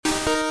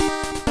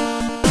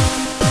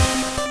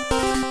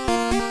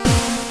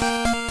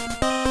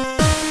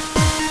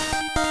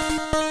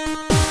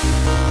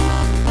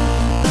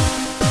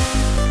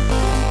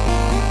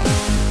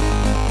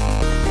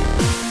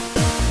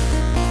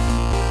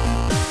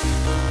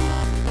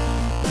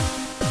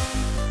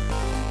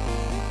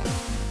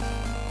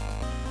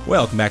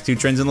Welcome back to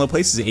Trends in Low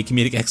Places, a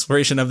comedic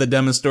exploration of the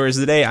dumbest stories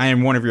of the day. I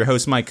am one of your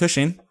hosts, Mike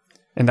Cushing.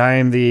 And I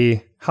am the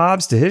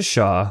Hobbes to his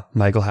Shaw,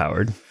 Michael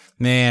Howard.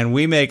 Man,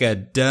 we make a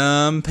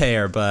dumb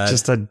pair, bud.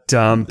 Just a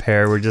dumb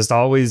pair. We're just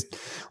always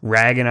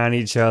ragging on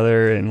each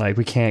other and like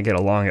we can't get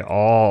along at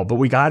all, but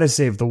we got to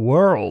save the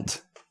world.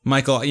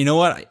 Michael, you know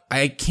what?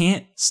 I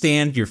can't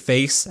stand your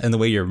face and the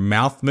way your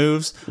mouth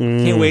moves.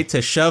 Can't wait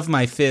to shove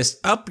my fist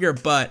up your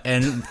butt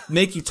and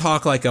make you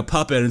talk like a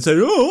puppet and say,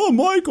 "Oh,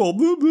 Michael."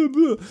 Blah, blah,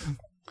 blah.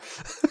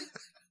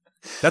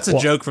 That's a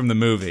joke from the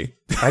movie.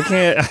 I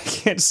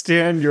can't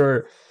stand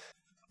your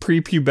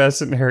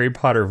prepubescent Harry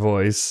Potter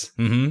voice.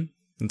 Mm-hmm.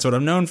 That's what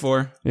I'm known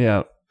for.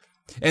 Yeah.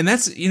 And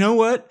that's, you know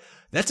what?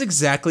 That's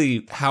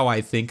exactly how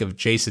I think of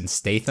Jason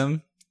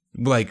Statham.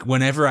 Like,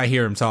 whenever I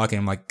hear him talking,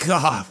 I'm like,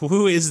 God,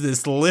 who is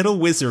this little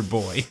wizard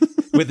boy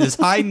with this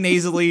high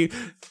nasally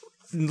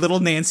little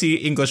Nancy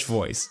English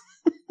voice?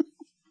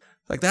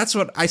 Like, that's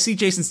what I see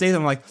Jason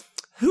Statham. I'm like,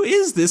 who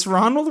is this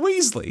Ronald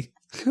Weasley?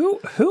 Who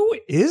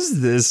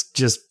is this?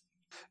 Just,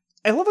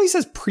 I love how he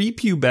says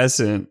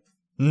prepubescent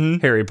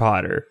Harry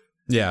Potter.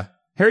 Yeah.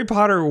 Harry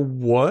Potter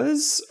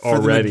was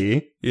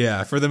already.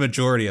 For the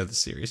majority of the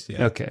series.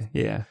 Yeah. Okay.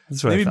 Yeah.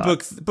 That's what Maybe I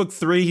thought. book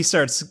 3, he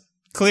starts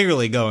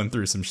clearly going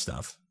through some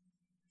stuff.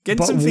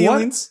 Getting some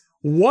feelings.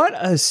 What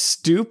a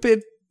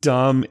stupid,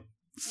 dumb,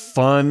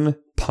 fun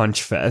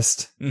punch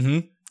fest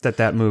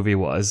that movie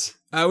was.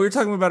 We were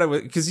talking about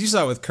it because you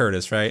saw it with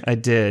Curtis, right? I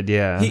did,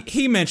 yeah.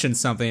 He mentioned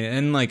something,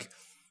 and like,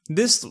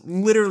 this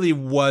literally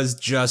was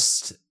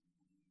just...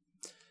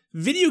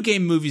 Video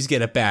game movies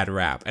get a bad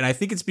rap, and I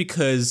think it's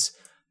because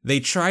they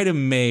try to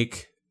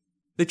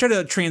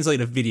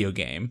translate a video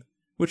game,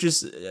 which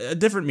is a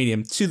different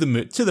medium, to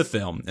the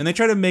film, and they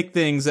try to make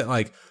things that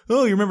like,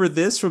 oh, you remember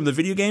this from the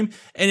video game,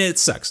 and it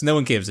sucks. No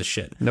one gives a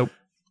shit. Nope.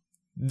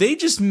 They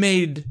just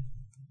made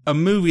a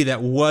movie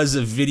that was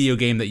a video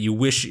game that you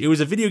wish it was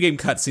a video game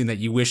cutscene that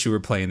you wish you were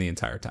playing the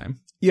entire time.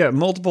 Yeah,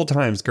 multiple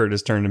times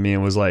Curtis turned to me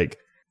and was like,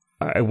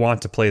 "I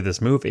want to play this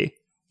movie."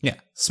 Yeah,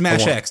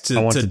 Smash X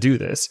to do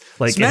this.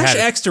 Like Smash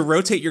X to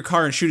rotate your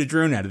car and shoot a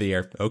drone out of the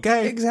air.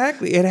 Okay,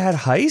 exactly. It had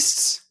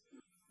heists.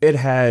 It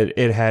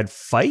had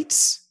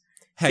fights.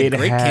 Had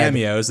great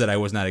cameos that I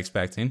was not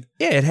expecting.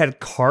 Yeah, it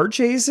had car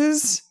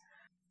chases.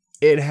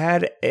 It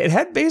had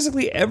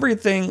basically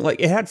everything. Like,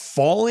 it had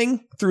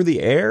falling through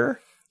the air.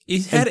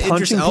 It had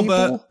Idris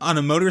Elba on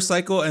a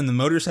motorcycle, and the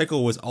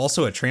motorcycle was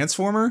also a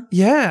transformer.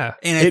 Yeah,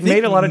 and it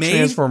made a lot of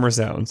transformer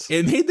sounds.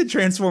 It made the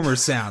transformer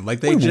sound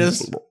like they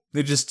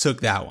just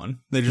took that one.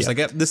 They're just like,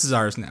 yep, this is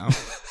ours now.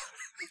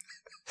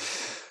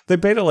 They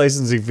paid a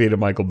licensing fee to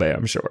Michael Bay,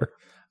 I'm sure.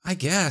 I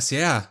guess,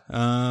 yeah.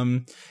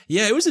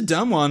 Yeah, it was a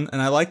dumb one,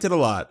 and I liked it a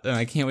lot, and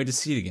I can't wait to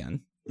see it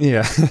again.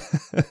 Yeah.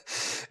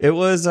 It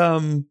was,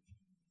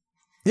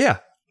 yeah.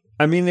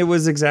 I mean, it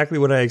was exactly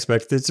what I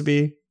expected it to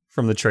be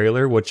from the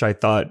trailer, which I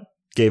thought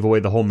gave away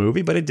the whole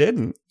movie, but it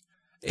didn't.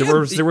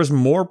 There was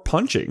more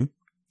punching.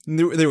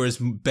 There was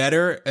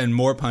better and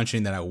more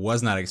punching that I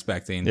was not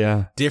expecting.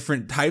 Yeah.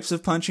 Different types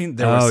of punching.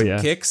 There were some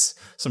kicks,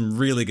 some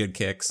really good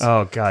kicks.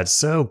 Oh, God,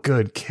 so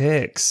good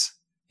kicks.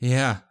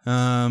 Yeah.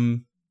 I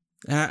mean,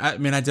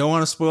 I don't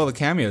want to spoil the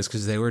cameos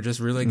because they were just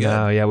really good.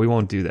 No, yeah, we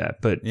won't do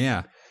that. But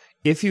yeah,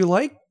 if you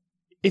like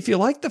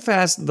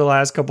the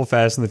last couple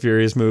Fast and the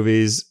Furious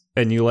movies,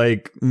 and you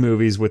like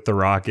movies with The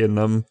Rock in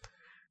them,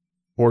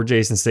 or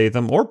Jason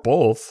Statham, or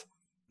both,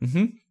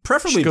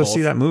 preferably go both.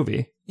 see that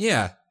movie.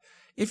 Yeah,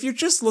 if you're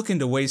just looking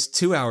to waste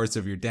 2 hours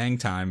of your dang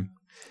time,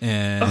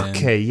 and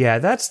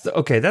that's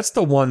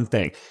the one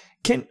thing.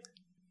 Can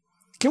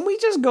we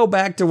just go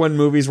back to when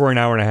movies were an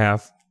hour and a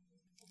half?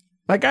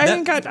 Like, I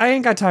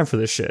ain't got time for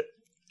this shit.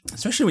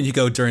 Especially when you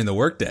go during the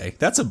workday.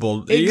 That's a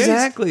bold...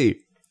 Exactly.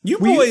 You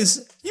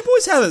boys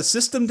have a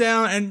system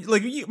down, and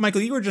like,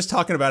 Michael, you were just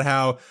talking about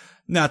how,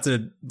 not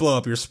to blow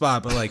up your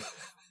spot, but like,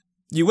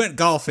 you went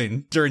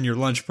golfing during your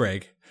lunch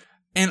break.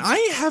 And I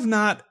have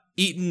not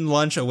eaten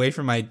lunch away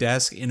from my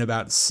desk in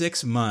about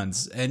 6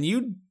 months, and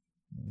you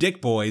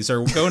dick boys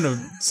are going to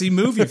see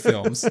movie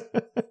films.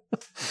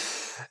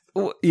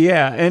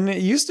 Yeah, and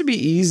it used to be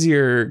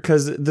easier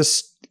because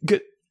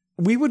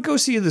we would go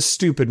see the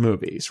stupid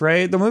movies,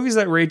 right? The movies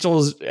that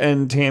Rachel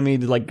and Tammy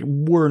like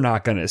were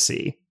not going to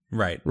see.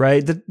 Right.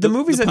 The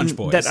movies that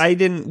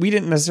we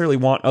didn't necessarily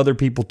want other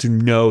people to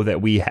know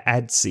that we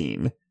had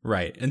seen.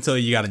 Right. Until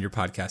you got on your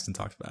podcast and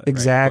talked about it.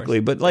 Exactly.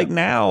 Right? But like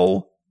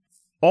now,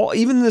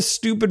 even the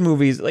stupid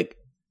movies, like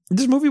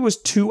this movie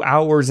was 2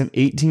 hours and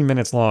 18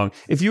 minutes long.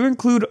 If you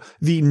include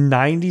the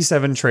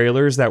 97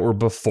 trailers that were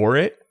before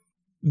it,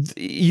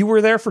 you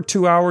were there for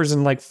 2 hours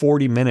and like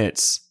 40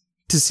 minutes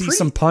to see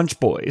some Punch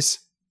Boys.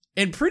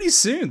 And pretty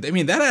soon, I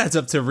mean, that adds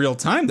up to real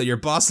time that your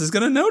boss is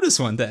going to notice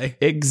one day.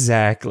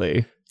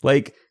 Exactly.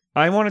 Like,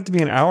 I want it to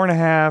be an hour and a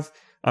half.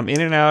 I'm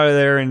in and out of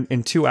there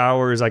in 2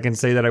 hours. I can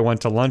say that I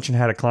went to lunch and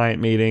had a client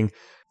meeting.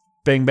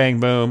 Bang, bang,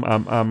 boom.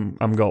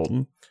 I'm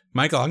golden.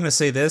 Michael, I'm going to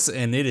say this,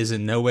 and it is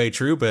in no way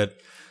true, but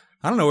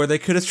I don't know where they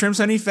could have trimmed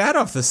any fat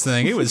off this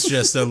thing. It was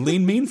just a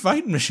lean, mean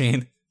fighting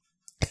machine.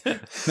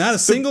 Not a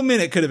single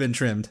minute could have been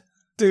trimmed.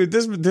 Dude,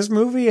 this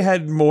movie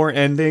had more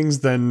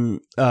endings than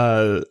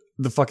the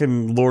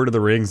fucking Lord of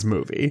the Rings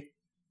movie.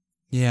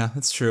 Yeah,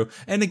 that's true.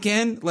 And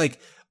again,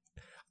 like,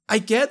 I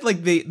get,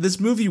 like, this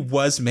movie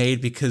was made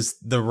because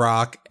The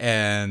Rock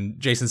and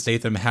Jason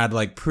Statham had,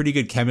 like, pretty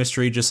good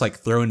chemistry, just, like,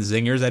 throwing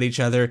zingers at each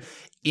other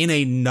in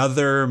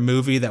another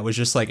movie that was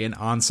just, like, an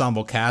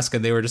ensemble cast,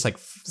 and they were just, like,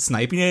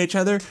 sniping at each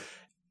other.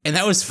 And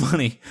that was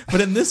funny.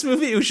 But in this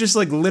movie, it was just,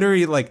 like,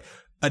 literally, like,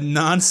 a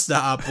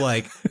nonstop,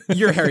 like,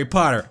 you're Harry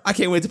Potter. I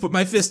can't wait to put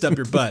my fist up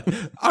your butt.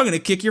 I'm going to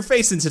kick your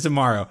face into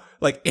tomorrow.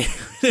 Like,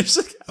 it's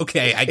like,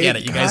 okay, I get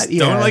it. You guys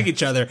don't like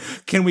each other.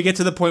 Can we get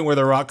to the point where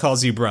The Rock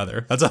calls you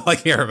brother? That's all I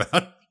care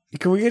about.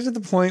 Can we get to the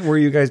point where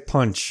you guys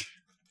punch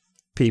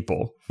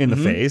people in the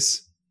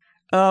face?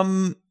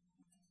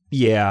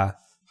 Yeah.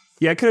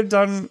 Yeah, I could have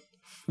done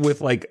with,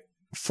 like,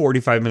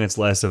 45 minutes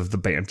less of the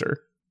banter.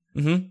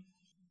 Mm-hmm.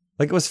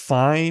 Like, it was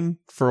fine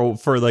for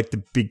like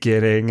the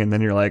beginning, and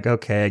then you're like,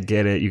 okay, I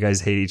get it. You guys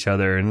hate each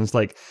other. And it's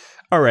like,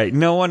 all right,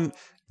 no one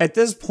at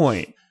this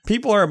point,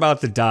 people are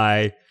about to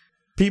die.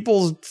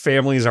 People's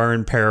families are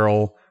in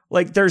peril.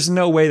 Like, there's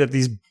no way that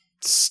these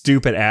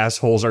stupid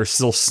assholes are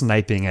still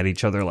sniping at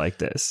each other like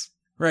this.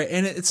 Right.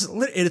 And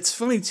it's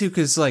funny too,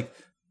 because like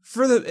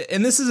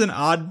and this is an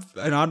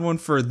odd one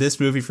for this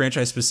movie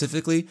franchise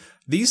specifically.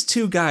 These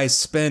two guys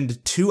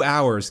spend 2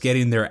 hours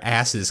getting their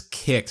asses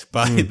kicked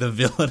by the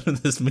villain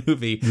of this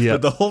movie. Yep.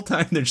 But the whole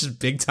time they're just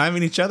big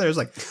timing each other. It's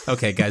like,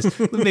 okay, guys,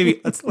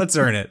 maybe let's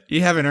earn it.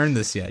 You haven't earned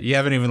this yet. You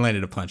haven't even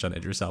landed a punch on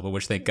Idris Elba,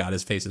 which thank God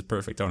his face is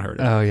perfect. Don't hurt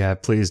it. Oh yeah,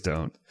 please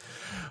don't.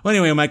 Well,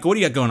 anyway, Michael, what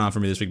do you got going on for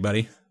me this week,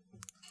 buddy?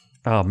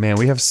 Oh man,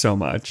 we have so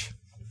much.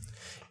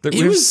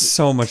 We have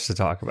so much to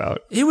talk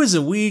about. It was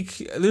a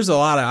week. There's a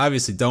lot I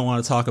obviously don't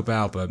want to talk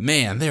about, but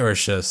man, there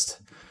was just...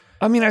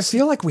 I mean, I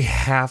feel like we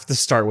have to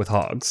start with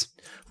hogs.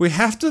 We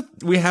have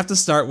to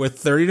start with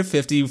 30 to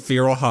 50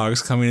 feral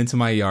hogs coming into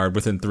my yard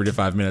within 3 to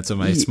 5 minutes of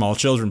my small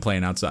children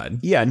playing outside.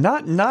 Yeah,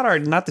 not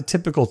the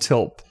typical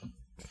tilp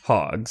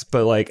hogs,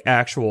 but like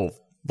actual,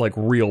 like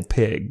real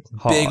pig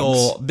hogs.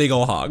 Big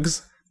old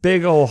hogs.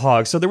 Big old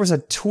hogs. So there was a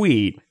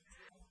tweet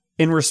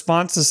in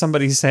response to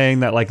somebody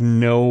saying that like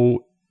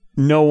no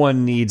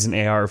one needs an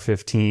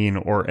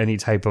AR-15 or any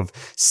type of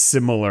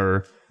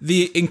similar.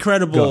 The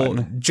incredible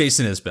gun.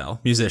 Jason Isbell,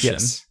 musician,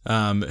 yes.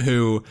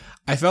 Who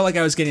I felt like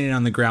I was getting in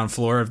on the ground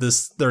floor of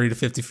this 30 to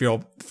 50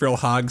 feral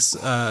hogs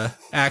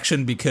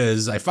action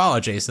because I follow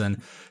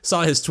Jason,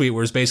 saw his tweet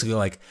where it's basically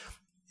like,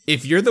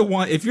 if you're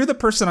the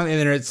person on the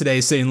internet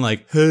today saying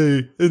like,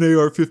 hey, an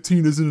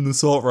AR-15 isn't an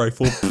assault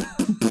rifle.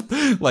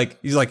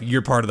 Like, he's like,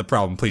 you're part of the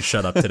problem. Please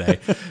shut up today.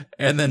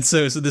 And then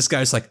so this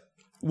guy's like,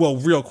 well,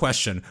 real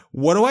question.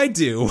 What do I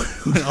do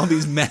when all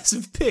these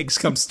massive pigs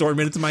come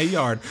storming into my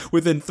yard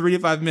within 3 to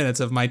 5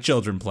 minutes of my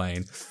children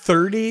playing?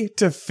 30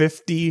 to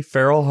 50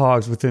 feral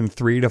hogs within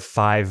 3 to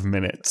 5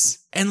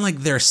 minutes. And like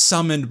they're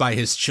summoned by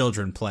his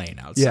children playing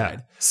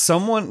outside.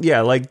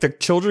 Yeah. Like the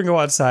children go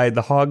outside,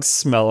 the hogs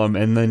smell them,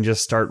 and then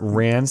just start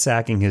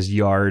ransacking his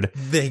yard.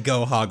 They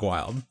go hog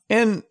wild.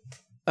 And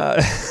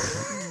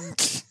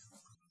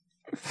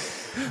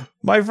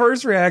my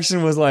first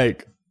reaction was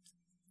like,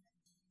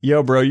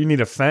 yo, bro, you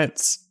need a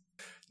fence.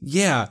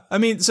 Yeah. I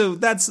mean, so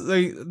that's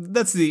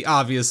the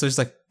obvious. There's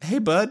like, hey,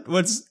 bud,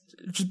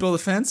 just build a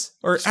fence?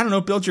 Or, I don't know,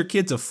 build your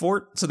kids a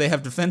fort so they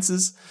have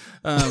defenses.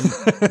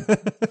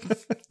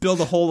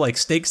 Build a whole, like,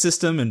 stake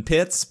system and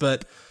pits.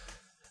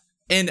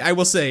 And I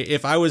will say,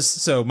 if I was,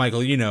 so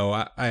Michael, you know,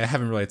 I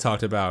haven't really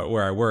talked about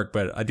where I work,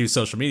 but I do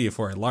social media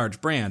for a large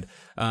brand.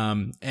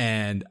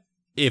 And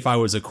if I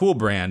was a cool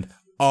brand,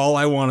 all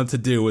I wanted to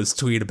do was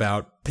tweet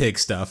about pig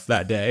stuff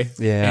that day.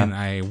 Yeah. And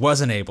I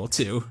wasn't able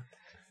to.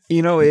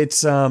 You know, it's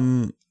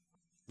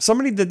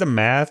somebody did the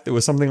math. It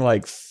was something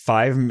like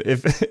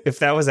if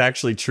that was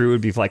actually true, it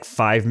would be like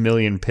 5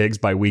 million pigs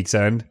by week's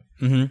end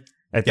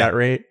at that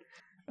rate.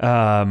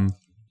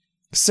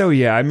 So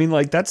yeah, I mean,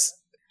 like that's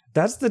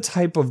the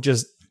type of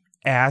just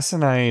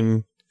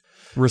asinine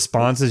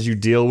responses you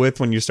deal with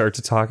when you start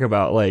to talk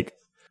about like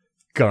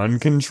gun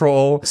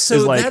control.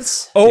 So like,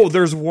 that's...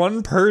 there's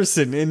one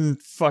person in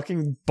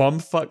fucking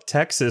bumfuck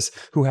Texas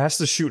who has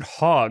to shoot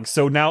hogs,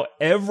 so now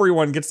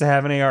everyone gets to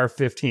have an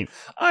AR-15.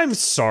 I'm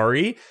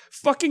sorry.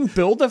 Fucking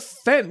build a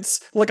fence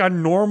like a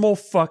normal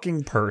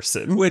fucking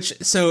person.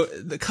 So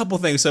a couple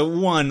things. So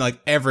one, like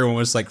everyone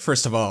was like,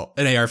 first of all,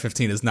 an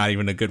AR-15 is not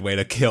even a good way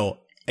to kill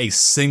a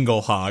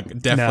single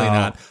hog. Definitely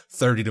not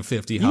 30 to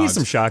 50 hogs. You need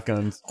some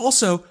shotguns.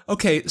 Also,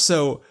 okay,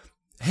 so,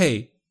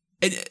 hey,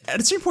 at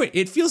a certain point,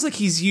 it feels like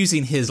he's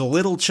using his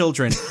little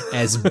children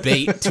as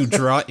bait to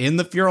draw in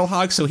the feral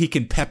hogs so he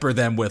can pepper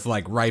them with,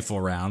 like,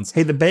 rifle rounds.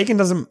 Hey, the bacon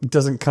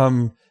doesn't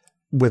come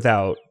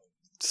without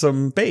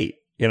some bait,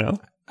 you know?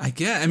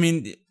 I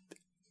mean,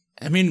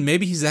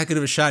 maybe he's that good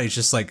of a shot. He's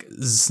just, like,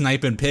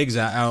 sniping pigs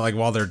out like,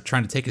 while they're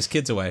trying to take his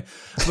kids away.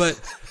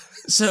 But,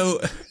 so,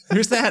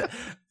 there's that.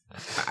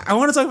 I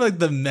want to talk about, like,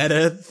 the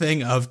meta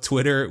thing of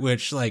Twitter,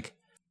 which, like,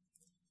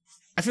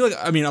 I feel like,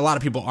 I mean, a lot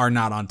of people are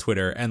not on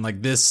Twitter, and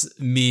like this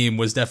meme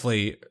was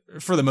definitely,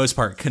 for the most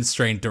part,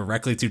 constrained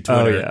directly to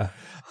Twitter. Oh, yeah.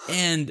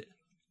 And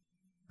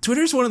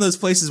Twitter's one of those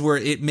places where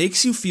it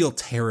makes you feel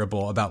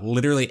terrible about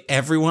literally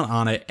everyone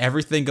on it,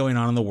 everything going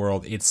on in the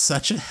world. It's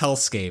such a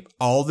hellscape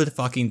all the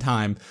fucking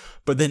time.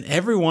 But then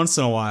every once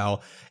in a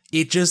while,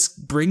 it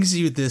just brings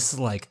you this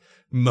like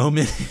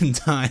moment in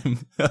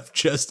time of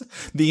just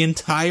the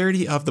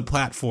entirety of the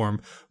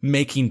platform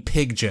making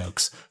pig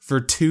jokes for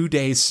 2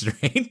 days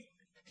straight.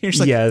 You're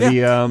just like,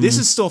 this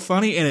is still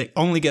funny, and it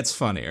only gets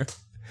funnier.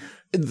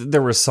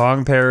 There were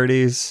song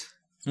parodies.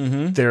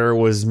 Mm-hmm. There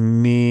was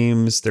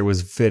memes. There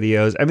was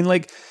videos. I mean,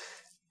 like,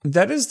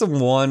 that is the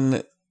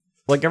one.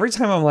 Like, every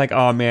time I'm like,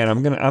 oh man,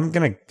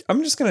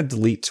 I'm just gonna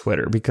delete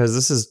Twitter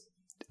because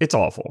it's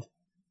awful.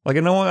 Like,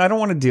 I don't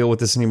want to deal with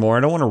this anymore. I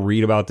don't want to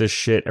read about this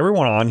shit.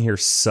 Everyone on here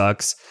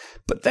sucks.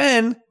 But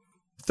then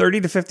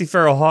 30 to 50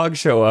 feral hogs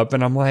show up,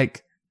 and I'm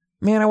like,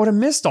 man, I would have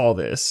missed all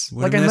this.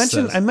 Like,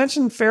 I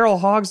mentioned feral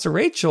hogs to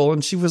Rachel,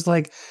 and she was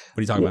like, what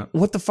are you talking about?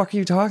 What the fuck are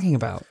you talking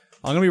about?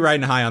 I'm going to be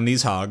riding high on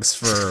these hogs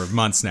for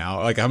months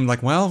now. Like, I'm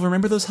like, well,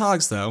 remember those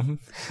hogs, though. I'm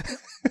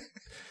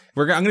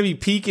going to be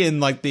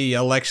peaking, like, the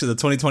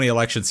 2020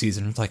 election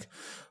season. It's like,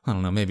 I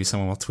don't know, maybe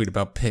someone will tweet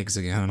about pigs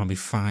again, and I'll be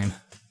fine.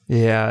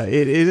 Yeah,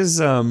 it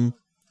is,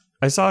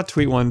 I saw a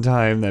tweet one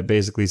time that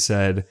basically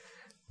said,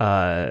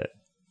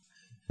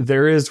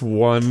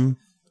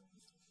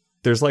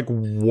 there's like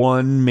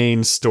one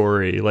main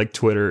story, like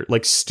Twitter,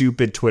 like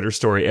stupid Twitter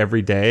story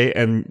every day.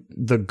 And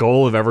the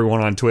goal of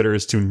everyone on Twitter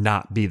is to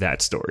not be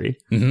that story.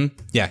 Mm-hmm.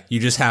 Yeah,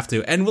 you just have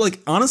to. And like,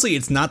 honestly,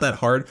 it's not that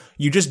hard.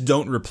 You just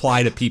don't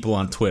reply to people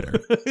on Twitter.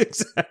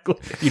 Exactly.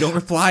 You don't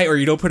reply or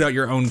you don't put out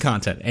your own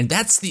content. And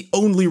that's the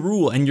only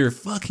rule. And you're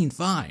fucking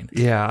fine.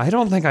 Yeah, I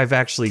don't think I've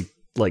actually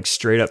like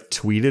straight up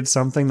tweeted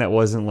something that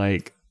wasn't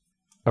like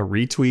a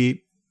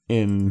retweet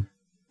in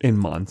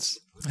months.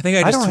 I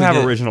think I don't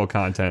have original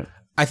content.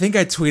 I think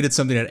I tweeted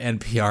something at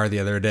NPR the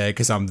other day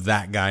because I'm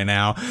that guy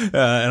now. And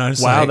I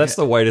was wow, that's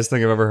the whitest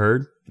thing I've ever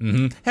heard.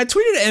 Mm-hmm. I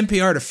tweeted at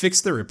NPR to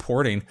fix the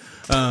reporting.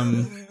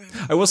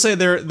 I will say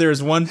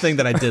there's one thing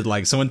that I did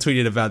like. Someone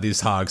tweeted about these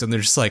hogs, and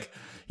they're just like,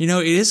 it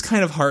is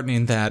kind of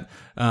heartening that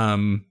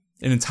an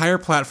entire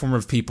platform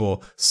of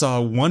people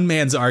saw one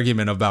man's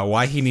argument about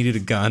why he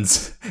needed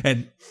guns,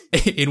 and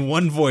in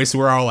one voice,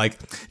 we're all like,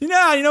 you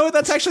know what?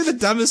 That's actually the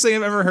dumbest thing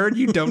I've ever heard.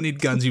 You don't need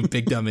guns, you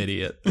big dumb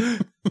idiot.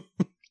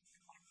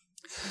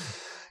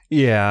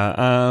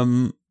 Yeah,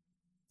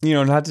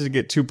 not to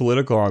get too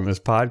political on this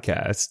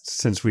podcast,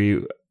 since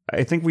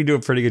I think we do a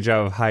pretty good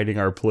job of hiding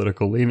our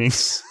political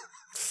leanings.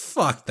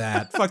 Fuck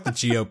that. Fuck the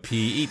GOP.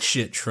 Eat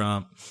shit,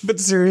 Trump. But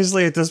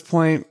seriously, at this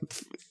point,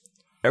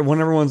 when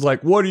everyone's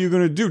like, what are you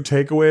going to do?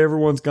 Take away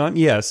everyone's gun?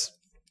 Yes.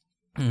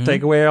 Mm-hmm.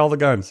 Take away all the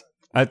guns.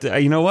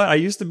 You know what? I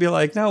used to be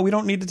like, no, we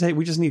don't need to take,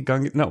 we just need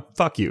gun. No,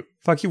 fuck you.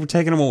 Fuck you. We're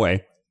taking them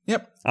away.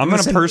 Yep. I'm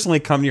going to personally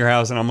come to your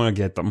house and I'm going to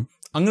get them.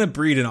 I'm going to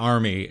breed an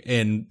army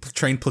and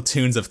train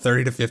platoons of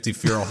 30 to 50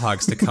 feral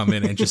hogs to come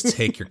in and just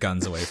take your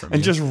guns away from you.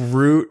 And just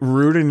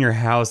root in your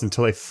house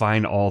until they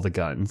find all the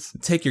guns.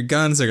 Take your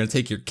guns. They're going to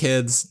take your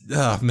kids.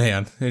 Oh,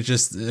 man.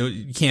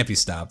 You can't be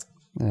stopped.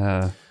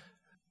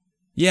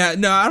 Yeah,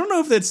 no, I don't know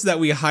if it's that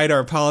we hide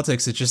our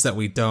politics. It's just that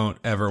we don't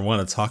ever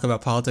want to talk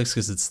about politics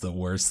because it's the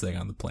worst thing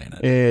on the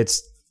planet.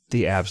 It's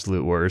the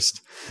absolute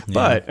worst. Yeah.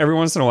 But every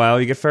once in a while,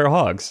 you get feral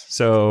hogs.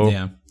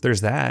 So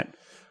there's that.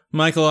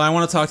 Michael, I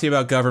want to talk to you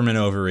about government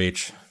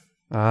overreach.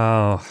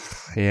 Oh,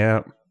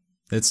 yeah.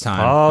 It's time.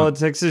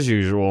 Politics as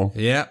usual.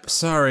 Yep,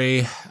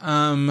 sorry.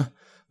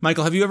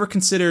 Michael, have you ever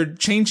considered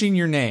changing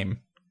your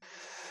name?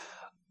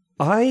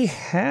 I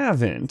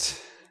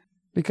haven't.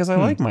 Because I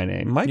like my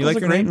name. Michael's a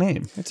great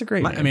name. It's a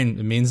great name. I mean,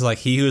 it means like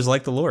he who is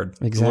like the Lord.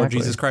 Exactly. The Lord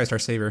Jesus Christ, our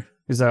Savior.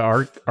 Is that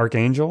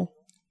Archangel?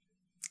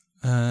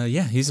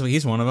 Yeah,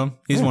 he's one of them.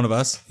 He's one of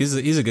us.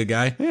 He's a good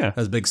guy. Yeah,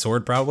 has a big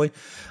sword probably.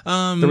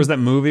 There was that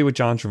movie with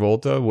John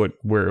Travolta,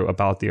 where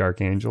about the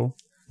Archangel.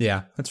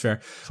 Yeah, that's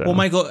fair. So. Well,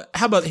 Michael,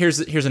 how about here's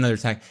another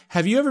tag.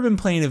 Have you ever been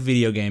playing a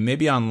video game,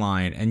 maybe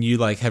online, and you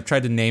like have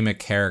tried to name a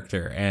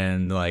character,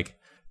 and like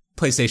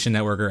PlayStation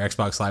Network or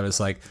Xbox Live is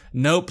like,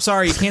 nope,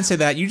 sorry, you can't say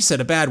that. You just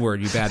said a bad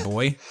word, you bad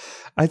boy.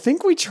 I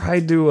think we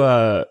tried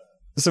to.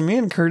 So me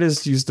and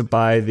Curtis used to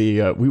buy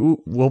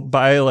we'll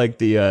buy like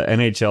the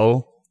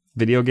NHL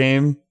video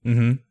game,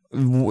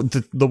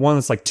 the one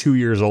that's like 2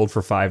 years old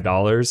for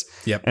 $5.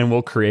 Yep, and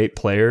we'll create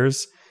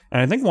players. And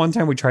I think one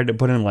time we tried to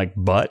put in like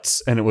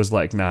butts, and it was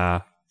like,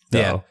 nah,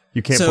 no,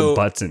 you can't put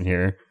butts in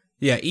here.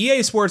 Yeah,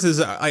 EA Sports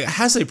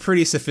has a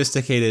pretty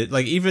sophisticated,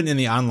 like even in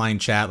the online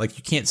chat, like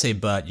you can't say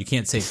butt, you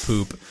can't say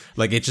poop,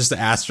 like it just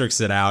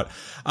asterisks it out.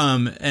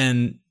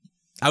 And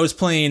I was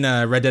playing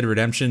Red Dead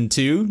Redemption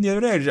 2 the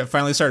other day. I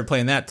finally started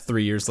playing that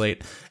 3 years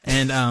late.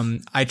 And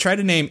I tried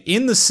to name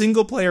in the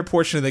single player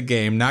portion of the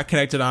game, not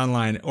connected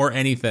online or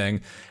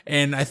anything.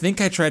 And I think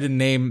I tried to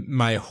name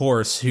my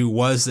horse, who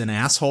was an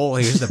asshole.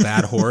 He was a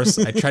bad horse.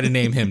 I tried to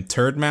name him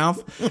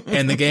Turdmouth.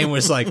 And the game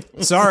was like,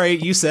 sorry,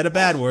 you said a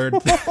bad word.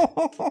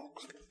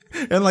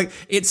 And like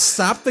it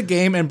stopped the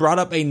game and brought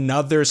up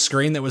another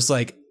screen that was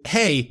like,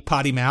 hey,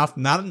 potty mouth,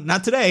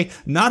 not today,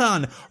 not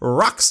on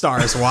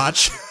Rockstar's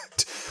watch.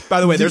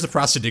 By the way, there's a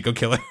prostitute. Go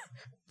kill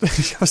her.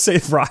 I'll say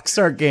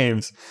Rockstar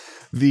Games,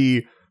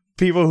 the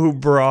people who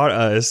brought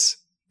us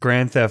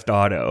Grand Theft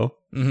Auto.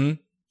 Mm-hmm.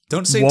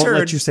 Don't say won't turd.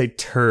 let you say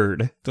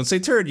turd. Don't say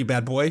turd, you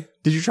bad boy.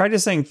 Did you try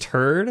just saying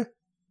turd?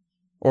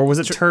 Or was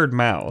it turd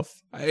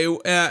mouth?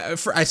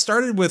 I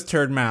started with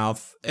turd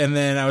mouth, and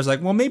then I was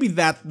like, well, maybe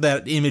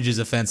that image is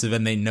offensive,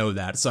 and they know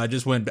that. So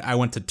I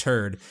went to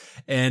turd,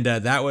 and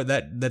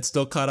that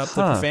still caught up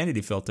the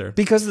profanity filter.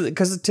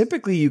 Because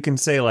typically you can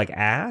say like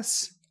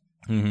ass,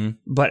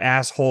 but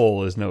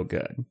asshole is no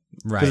good.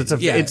 Right.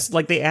 Because it's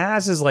like the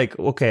ass is like,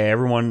 okay,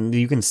 everyone,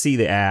 you can see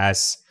the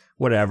ass,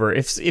 whatever.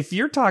 If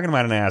you're talking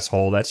about an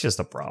asshole, that's just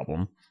a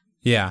problem.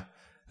 Yeah.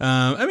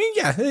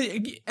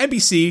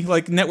 NBC,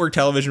 like network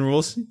television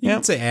rules. You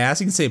can say ass,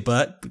 you can say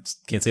butt, but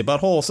can't say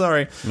butthole,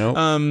 sorry. Nope.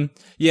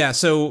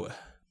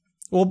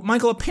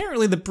 Michael,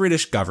 apparently the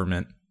British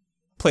government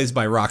plays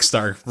by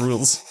Rockstar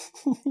rules.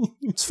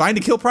 It's fine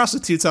to kill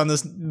prostitutes on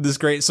this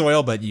great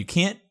soil, but you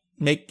can't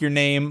make your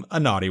name a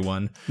naughty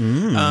one.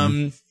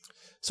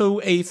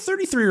 So a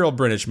 33-year-old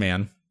British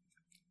man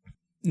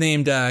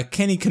named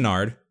Kenny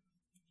Kennard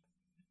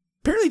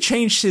apparently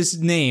changed his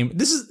name.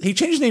 He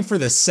changed his name for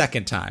the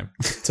second time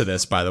to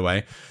this, by the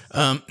way,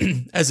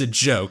 as a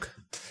joke.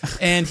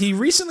 And he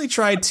recently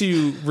tried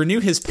to renew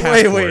his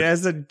passport. Wait,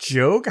 as a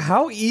joke?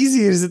 How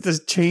easy is it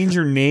to change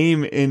your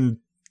name in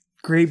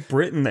Great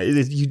Britain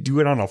that you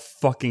do it on a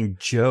fucking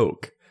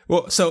joke?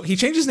 Well, so he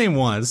changed his name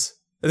once,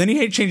 and then he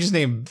changed his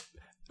name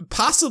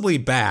possibly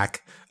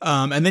back,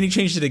 and then he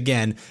changed it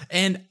again.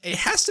 And it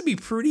has to be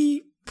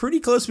pretty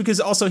close, because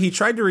also he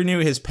tried to renew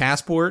his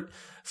passport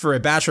for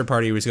a bachelor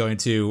party he was going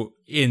to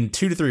in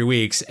 2 to 3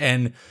 weeks,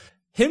 and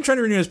him trying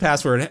to renew his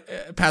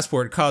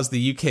passport caused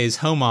the UK's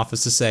Home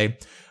Office to say,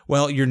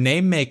 well, your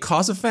name may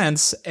cause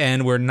offense,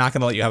 and we're not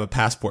going to let you have a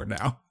passport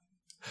now.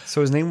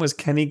 So his name was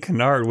Kenny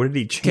Kennard. What did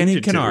he change Kenny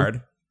it Kennard.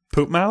 to?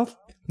 Poop mouth?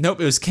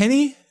 Nope, it was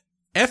Kenny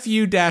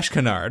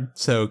F-U-Kennard.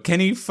 So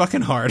Kenny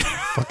fucking hard.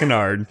 Fucking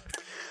hard.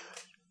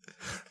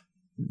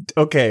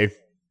 Okay.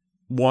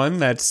 One,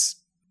 that's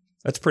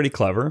pretty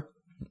clever.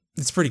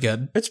 It's pretty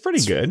good. It's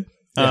pretty good.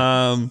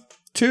 Yeah.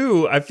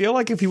 Two, I feel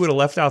like if he would have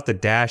left out the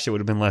dash, it would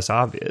have been less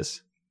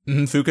obvious.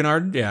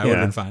 Fukinard? Yeah, it would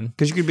have been fine.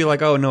 Because you could be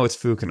like, oh, no, it's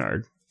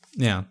Fukinard.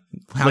 Yeah.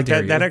 How like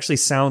dare that actually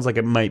sounds like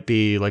it might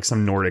be like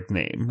some Nordic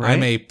name,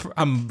 right?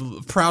 I'm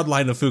a proud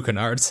line of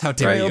Fukinards. How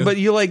dare you? But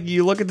you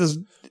look at this,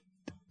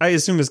 I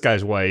assume this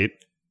guy's white.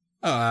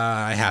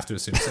 I have to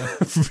assume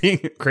so.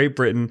 Being Great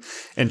Britain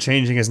and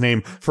changing his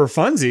name for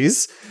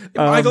funsies.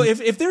 Michael,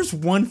 if there's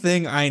one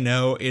thing I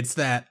know, it's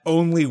that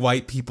only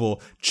white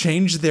people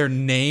change their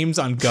names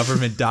on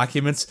government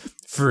documents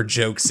for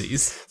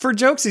jokesies. For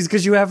jokesies,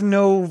 because you have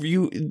no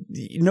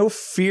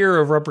fear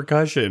of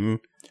repercussion.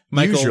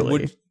 Michael,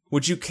 usually.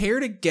 Would you care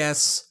to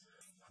guess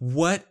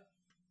what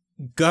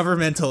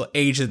governmental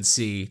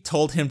agency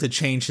told him to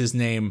change his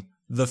name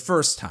the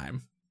first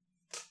time?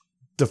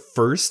 The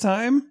first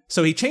time?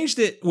 So he changed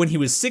it when he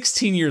was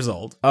 16 years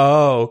old.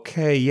 Oh,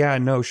 okay. Yeah,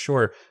 no,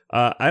 sure.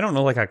 I don't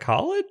know, like a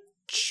college?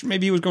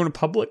 Maybe he was going to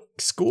public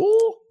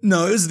school?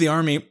 No, it was the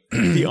Army.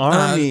 The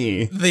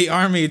Army. The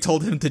Army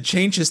told him to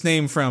change his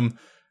name from...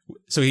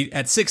 So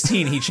at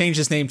 16, he changed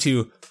his name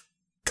to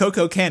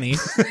Coco Kenny.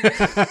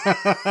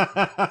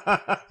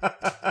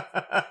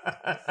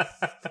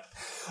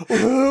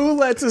 Who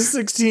lets a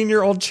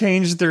 16-year-old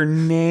change their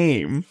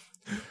name?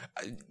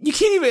 You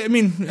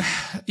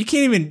can't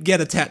even get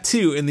a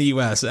tattoo in the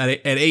US at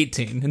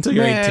 18 until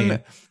you're 18.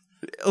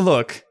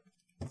 Look,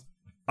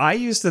 I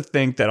used to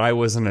think that I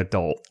was an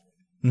adult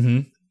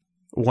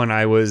when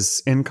I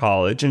was in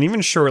college and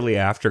even shortly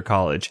after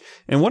college.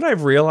 And what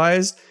I've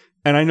realized,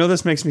 and I know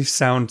this makes me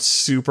sound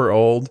super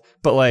old,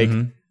 but like,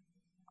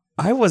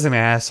 I was an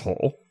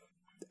asshole.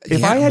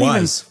 If I had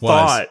even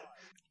thought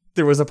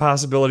there was a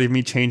possibility of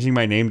me changing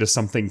my name to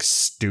something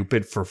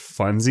stupid for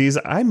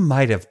funsies, I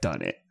might have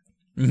done it.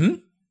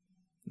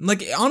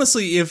 Like,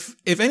 honestly, if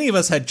any of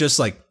us had just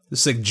like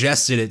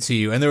suggested it to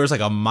you and there was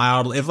like a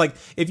mild,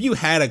 if you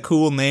had a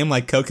cool name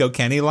like Coco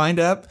Kenny lined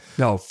up.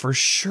 No, for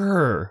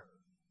sure.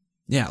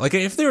 Yeah. Like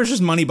if there was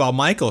just Moneyball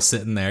Michael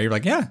sitting there, you're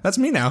like, yeah, that's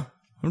me now.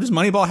 I'm just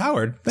Moneyball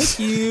Howard. Thank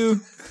you.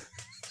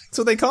 That's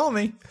what they call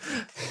me.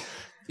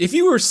 If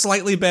you were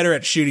slightly better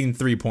at shooting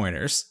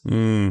 3-pointers,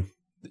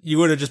 you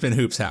would have just been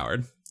Hoops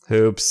Howard.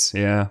 Hoops.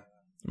 Yeah.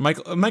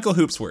 Michael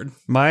Hoopsword.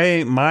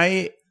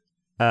 My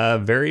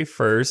very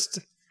first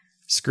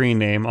screen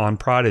name on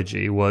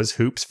Prodigy was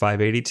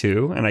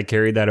Hoops582, and I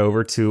carried that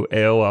over to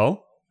AOL.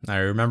 I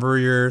remember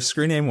your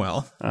screen name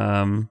well.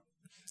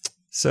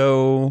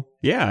 So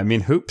yeah, I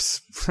mean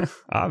Hoops,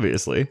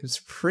 obviously.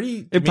 It's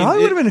pretty. It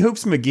probably would have been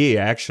Hoops McGee,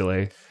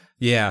 actually.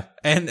 Yeah,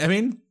 and I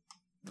mean,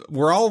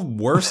 we're all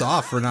worse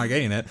off for not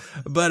getting it.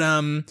 But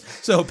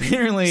so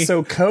apparently,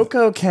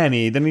 Coco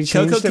Kenny. Then he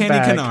changed Coco it Kenny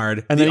back,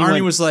 Kennard. And the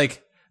Army was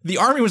like. The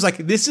Army was like,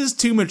 this is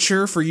too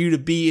mature for you to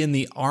be in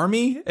the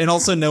Army, and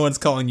also no one's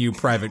calling you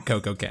Private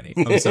Coco Kenny.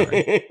 I'm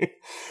sorry.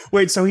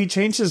 Wait, so he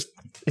changed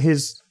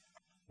his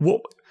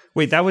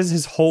wait, that was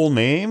his whole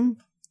name?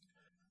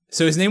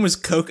 So his name was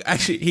Coco.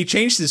 Actually, he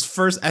changed his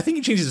first. I think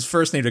he changed his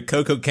first name to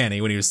Coco Kenny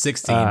when he was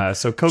 16.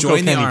 So Coco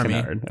joined Kenny the army.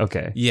 Kennard.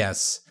 Okay.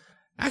 Yes.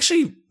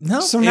 Actually,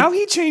 no. So now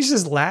he changed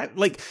his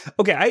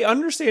okay, I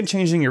understand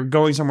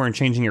going somewhere and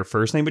changing your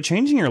first name, but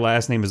changing your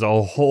last name is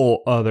a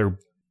whole other.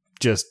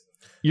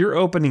 You're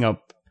opening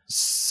up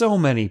so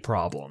many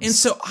problems. And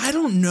so I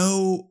don't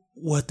know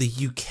what the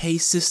UK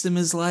system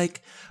is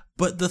like,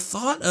 but the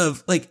thought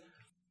of like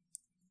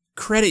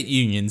credit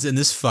unions in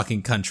this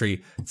fucking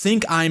country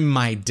think I'm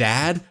my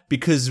dad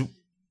because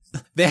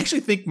they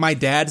actually think my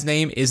dad's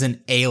name is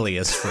an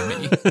alias for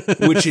me,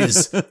 which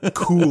is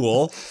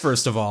cool,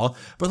 first of all.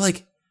 But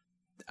like,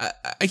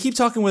 I keep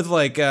talking with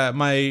like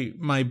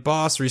my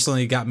boss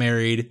recently got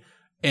married,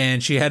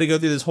 and she had to go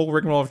through this whole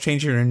rigmarole of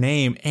changing her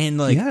name, and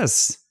like,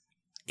 yes,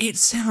 it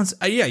sounds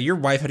your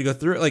wife had to go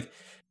through it. Like,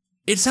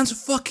 it sounds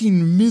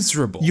fucking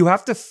miserable. You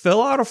have to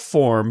fill out a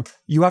form.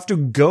 You have to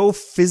go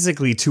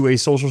physically to a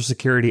Social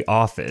Security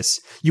office.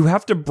 You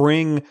have to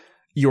bring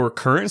your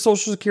current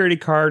Social Security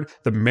card,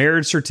 the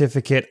marriage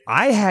certificate.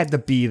 I had to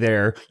be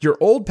there. Your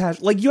old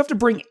passport. Like, you have to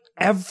bring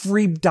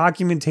every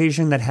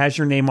documentation that has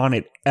your name on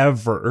it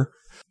ever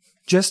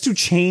just to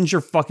change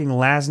your fucking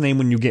last name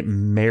when you get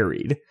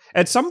married.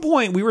 At some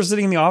point, we were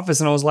sitting in the office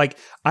and I was like,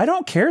 I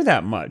don't care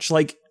that much.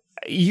 Like,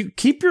 you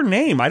keep your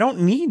name. I don't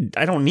need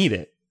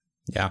it.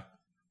 Yeah.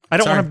 I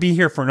don't want to be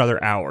here for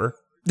another hour.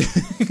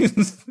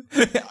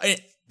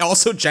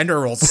 Also, gender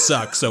roles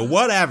suck, so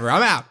whatever.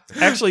 I'm out.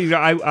 Actually,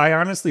 I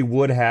honestly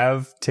would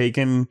have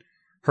taken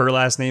her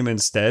last name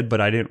instead,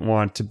 but I didn't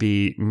want to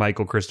be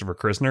Michael Christopher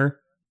Christner.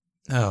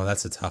 Oh,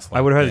 that's a tough one.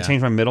 I would have had to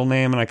change my middle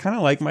name, and I kind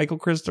of like Michael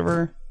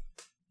Christopher.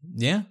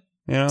 Yeah.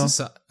 You know?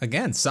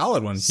 Again,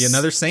 solid one.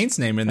 Another Saints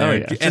name in there. Oh,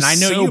 yeah. And I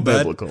know so you, bud.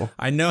 biblical.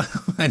 I know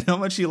how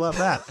much you love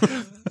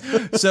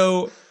that.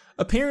 So,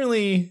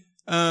 apparently...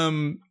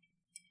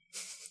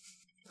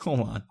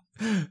 hold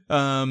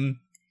on.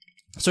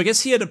 So I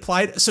guess he had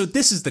applied. So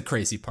this is the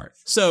crazy part.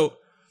 So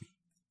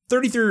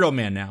 33-year-old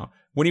man now.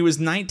 When he was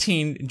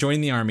 19,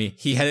 joining the army,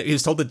 he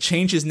was told to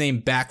change his name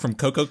back from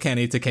Coco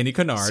Kenny to Kenny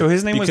Kennard. So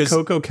his name was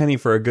Coco Kenny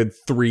for a good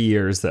 3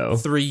 years, though.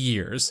 3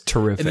 years.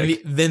 Terrific. And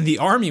then the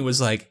army was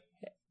like,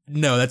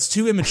 no, that's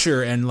too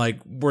immature. And like,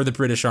 we're the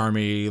British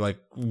Army. Like,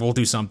 we'll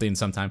do something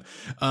sometime.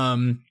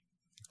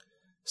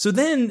 So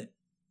then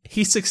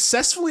he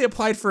successfully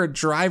applied for a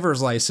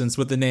driver's license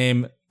with the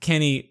name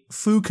Kenny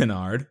Fu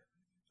Kennard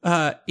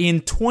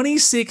in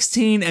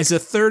 2016 as a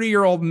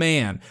 30-year-old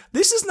man.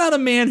 This is not a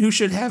man who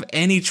should have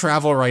any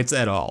travel rights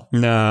at all.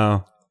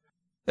 No.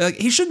 Like,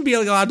 he shouldn't be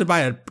allowed to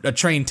buy a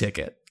train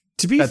ticket.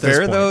 To be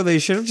fair, though, they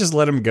should have just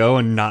let him go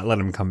and not let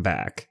him come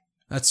back.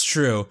 That's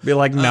true. Be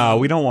like, no,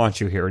 we don't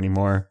want you here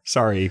anymore.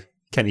 Sorry,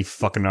 Kenny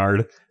fucking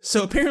Ard.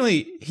 So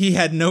apparently he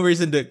had no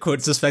reason to,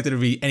 quote, suspect it would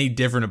be any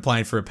different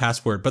applying for a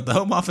passport, but the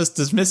Home Office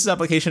dismissed his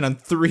application on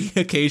 3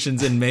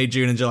 occasions in May,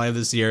 June, and July of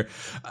this year,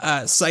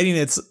 citing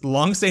its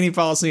longstanding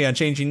policy on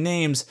changing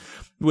names,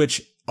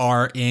 which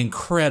are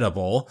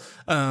incredible.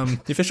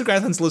 The official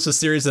guidelines list a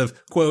series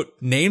of, quote,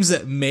 names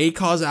that may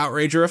cause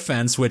outrage or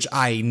offense, which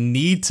I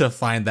need to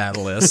find that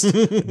list.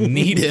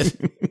 Need it.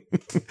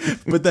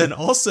 But then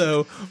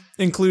also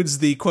includes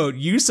the, quote,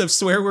 use of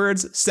swear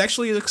words,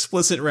 sexually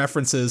explicit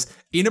references,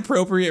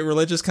 inappropriate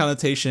religious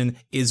connotation,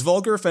 is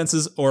vulgar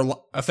offensive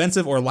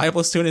or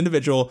libelous to an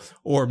individual,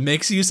 or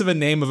makes use of a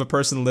name of a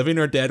person living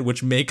or dead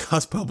which may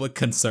cause public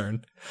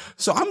concern.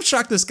 So I'm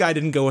shocked this guy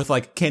didn't go with,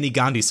 like, Kenny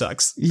Gandhi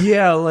sucks.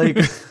 Yeah, like...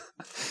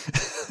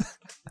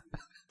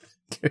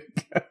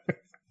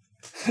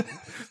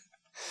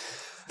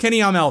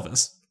 Kenny, I'm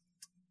Elvis.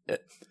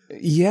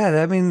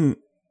 Yeah, I mean...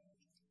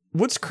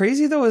 What's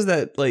crazy, though, is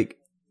that, like,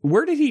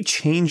 where did he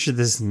change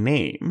this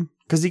name?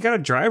 Because he got a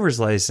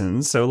driver's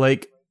license, so,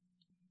 like,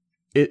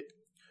 it...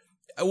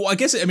 Well, I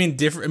guess, I mean,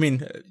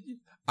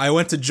 I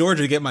went to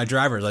Georgia to get my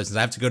driver's license.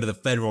 I have to go to the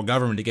federal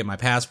government to get my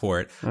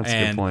passport. That's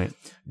a good point.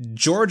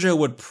 Georgia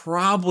would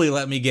probably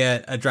let me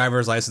get a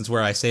driver's license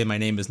where I say my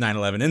name is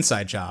 9/11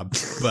 Inside Job,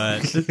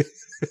 but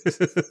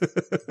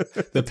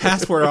the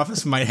passport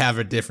office might have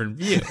a different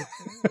view.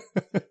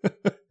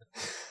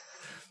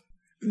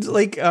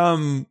 Like,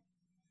 hi,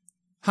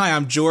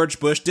 I'm George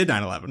Bush, did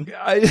 9/11.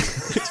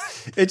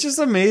 It's just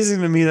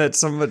amazing to me that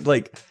someone,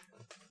 like,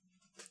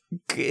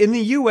 in the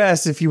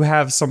U.S., if you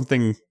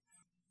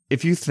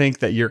think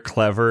that you're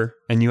clever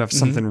and you have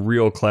something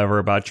real clever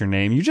about your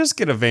name, you just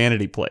get a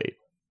vanity plate.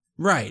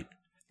 Right.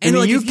 In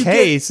the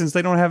UK, since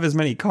they don't have as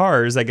many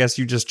cars, I guess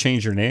you just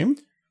change your name.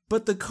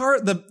 But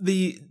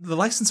the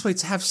license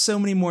plates have so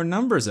many more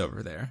numbers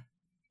over there.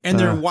 And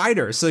they're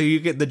wider, so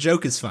the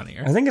joke is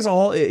funnier. I think it's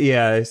all,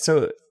 yeah,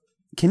 so...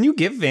 Can you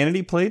give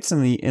vanity plates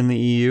in the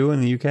EU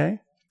and the UK?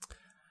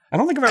 I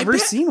don't think I've ever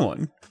seen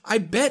one. I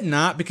bet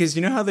not, because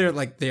you know how they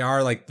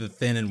are the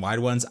thin and wide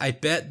ones. I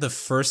bet the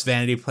first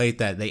vanity plate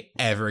that they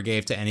ever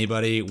gave to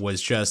anybody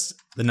was just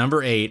the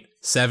number 8,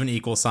 7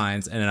 equal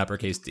signs, and an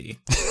uppercase D.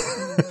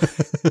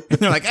 And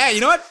they're like, hey,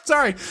 you know what?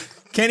 Sorry,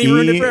 Kenny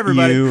ruined it for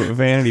everybody. EU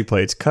vanity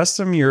plates,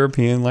 custom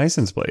European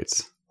license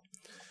plates.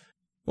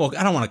 Well,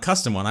 I don't want a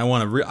custom one. I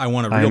want a real.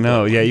 I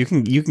know. Yeah, you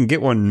can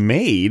get one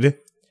made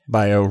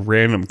by a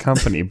random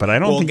company, but I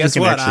don't think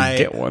you can actually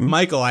get one.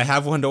 Michael, I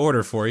have one to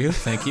order for you.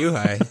 Thank you.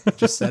 I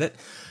just said it.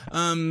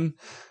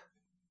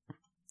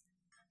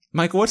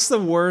 Michael, what's the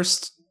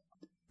worst?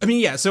 I mean,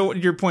 yeah. So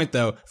your point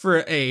though,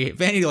 for a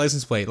vanity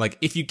license plate, like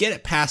if you get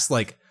it past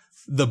like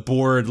the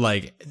board,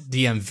 like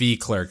DMV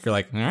clerk, you're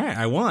like, all right,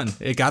 I won.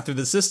 It got through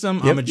the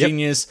system. I'm a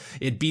genius.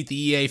 It beat the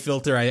EA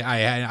filter. I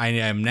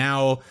am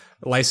now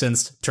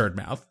licensed turd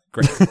mouth.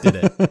 Great, did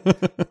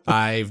it.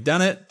 I've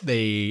done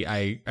it.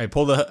 I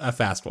pulled a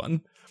fast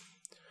one.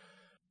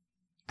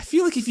 I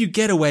feel like if you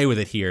get away with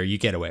it here, you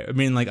get away. I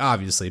mean, like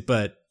obviously,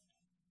 but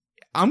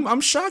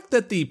I'm shocked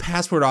that the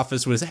passport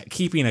office was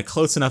keeping a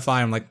close enough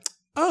eye. I'm like,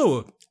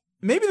 oh,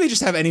 maybe they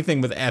just have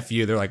anything with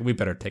FU. They're like, we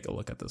better take a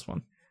look at this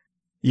one.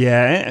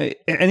 Yeah,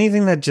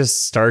 anything that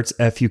just starts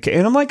FUK,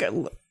 and I'm like,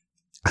 I'm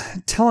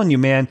telling you,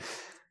 man,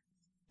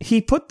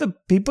 he put the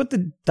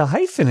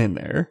hyphen in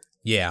there.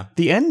 Yeah,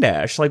 the end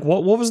dash. Like,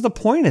 what was the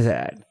point of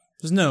that?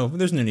 There's no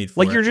need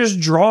for it. Like, you're just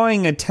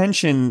drawing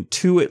attention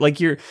to it. Like,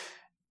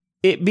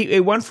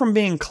 it went from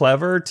being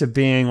clever to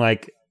being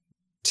like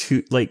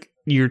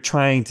you're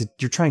trying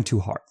too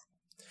hard.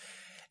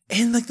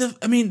 And like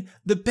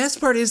the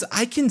best part is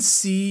I can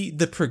see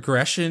the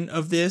progression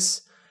of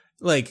this.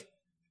 Like,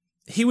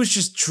 he was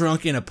just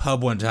drunk in a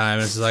pub one time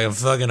and it's like, I'm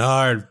fucking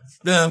hard.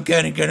 I'm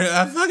fucking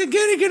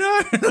getting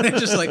hard. And it's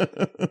just like,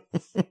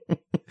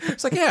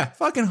 it's like, yeah,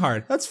 fucking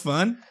hard. That's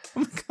fun.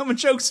 I'm a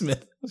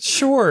jokesmith.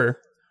 Sure.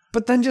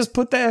 But then just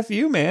put the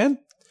FU, man.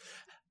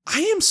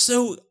 I am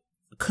so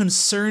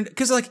concerned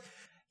because like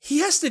he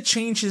has to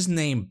change his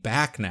name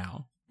back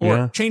now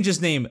or change his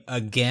name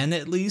again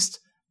at least.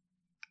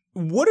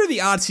 What are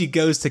the odds he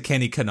goes to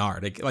Kenny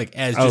Kennard like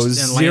as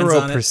just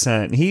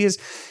 0%?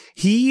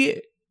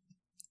 He.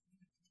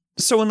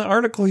 So in the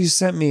article you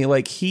sent me,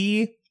 like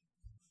he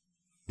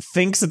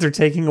thinks that they're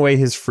taking away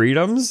his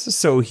freedoms.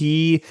 So if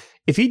he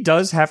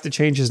does have to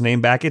change his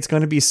name back, it's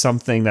going to be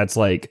something that's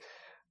like,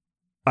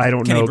 I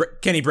don't know.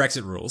 Kenny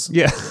Brexit rules.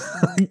 Yeah.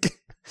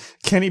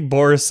 Kenny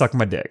Boris suck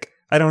my dick.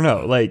 I don't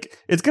know. Like,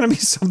 it's going to be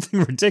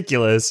something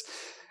ridiculous.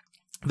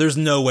 There's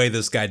no way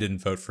this guy didn't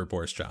vote for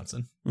Boris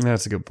Johnson.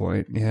 That's a good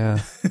point.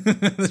 Yeah.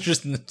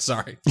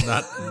 Sorry.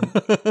 Not.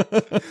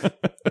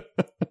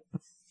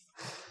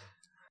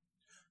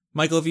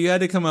 Michael, if you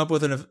had to come up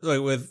with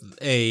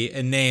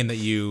a name that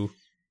you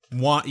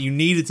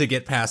needed to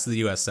get past the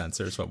U.S.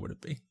 censors, what would it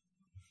be?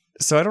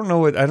 So I don't know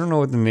what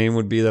the name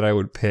would be that I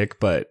would pick,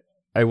 but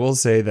I will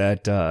say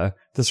that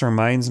this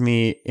reminds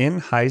me, in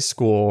high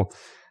school,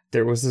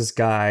 there was this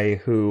guy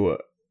who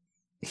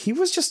he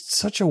was just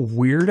such a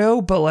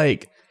weirdo, but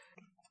like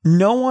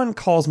no one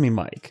calls me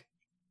Mike.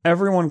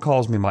 Everyone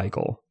calls me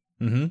Michael.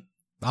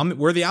 Mm-hmm.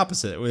 We're the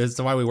opposite. That's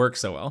why we work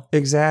so well.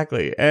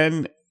 Exactly.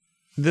 And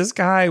this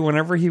guy,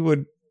 whenever he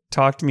would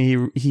talk to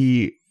me,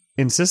 he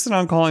insisted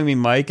on calling me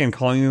Mike and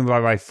calling me by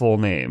my full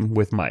name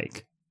with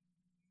Mike.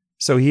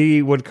 So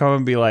he would come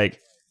and be like,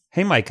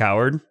 "Hey, Mike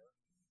Howard,"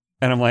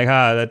 and I'm like,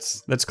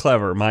 that's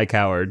clever, Mike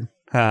Howard.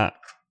 Ha,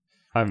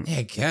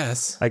 I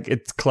guess like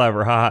it's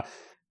clever, ha."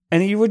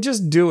 And he would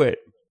just do it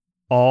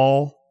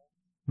all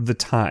the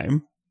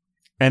time.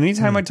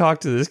 Anytime I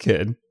talked to this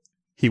kid,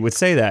 he would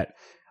say that.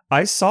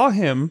 I saw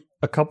him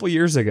a couple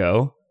years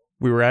ago.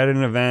 We were at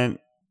an event.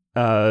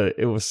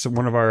 It was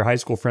one of our high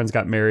school friends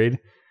got married.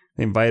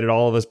 They invited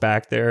all of us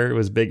back there. It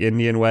was a big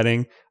Indian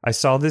wedding. I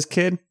saw this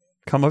kid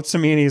come up to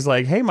me and he's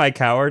like, "Hey, Mike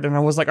Howard." And I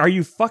was like, "Are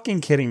you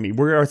fucking kidding me?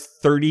 We are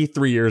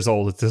 33 years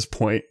old at this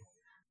point."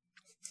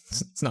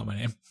 It's not my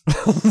name.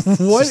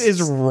 What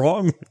is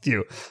wrong with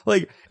you?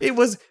 Like, it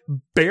was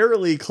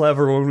barely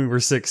clever when we were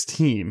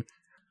 16.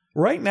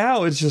 Right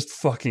now, it's just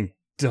fucking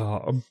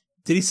dumb.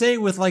 Did he say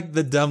it with like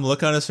the dumb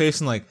look on his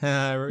face and like,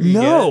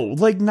 no,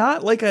 like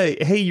not like a,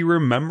 "Hey, you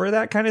remember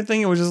that" kind of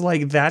thing. It was just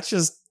like, that's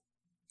just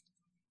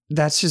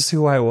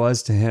who I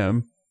was to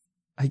him,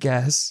 I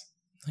guess.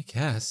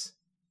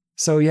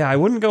 So yeah, I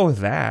wouldn't go with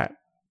that.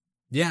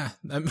 Yeah.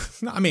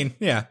 I mean,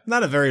 yeah,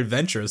 not a very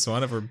adventurous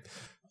one.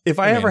 If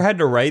I ever had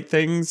to write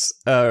things,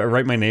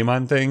 write my name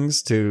on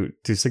things to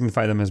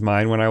signify them as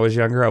mine when I was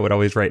younger, I would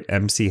always write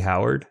MC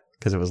Howard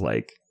because it was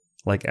like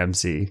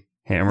MC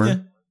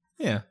Hammer.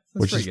 Yeah.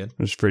 That's pretty good.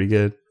 Which is pretty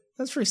good.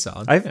 That's pretty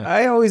solid.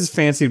 I always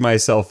fancied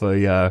myself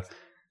a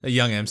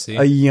young MC.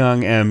 A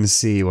young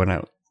MC when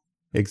I...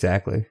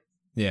 Exactly.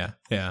 Yeah.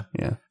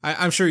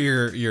 I'm sure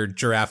your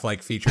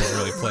giraffe-like features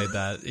really played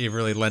that. You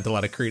really lent a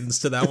lot of credence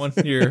to that one.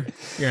 Your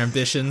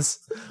ambitions.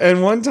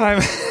 And one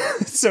time,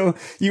 so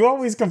you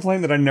always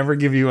complain that I never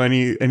give you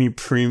any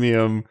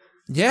premium.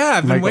 Yeah,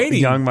 I've been waiting.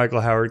 Young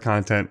Michael Howard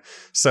content.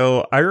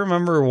 So I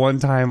remember one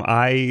time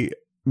I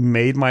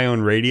made my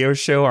own radio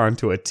show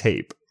onto a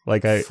tape.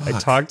 Like I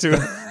talked to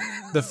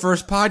the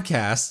first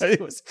podcast.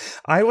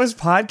 I was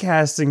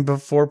podcasting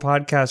before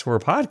podcasts were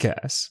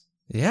podcasts.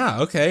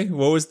 Yeah. Okay.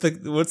 What's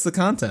the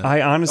content?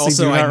 I honestly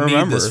do not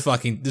remember.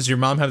 Does your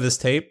mom have this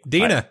tape?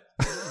 Dina,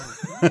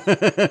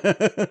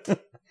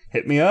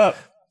 hit me up.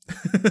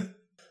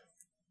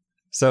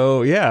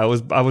 So yeah, I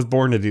was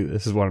born to do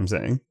this, is what I'm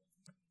saying.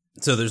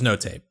 So there's no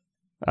tape.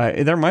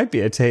 There might be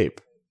a tape.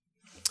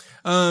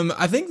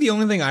 I think the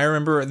only thing I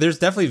remember, there's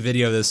definitely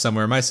video of this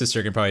somewhere. My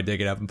sister can probably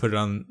dig it up and put it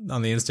on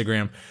the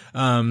Instagram.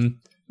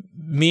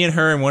 Me and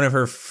her and one of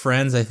her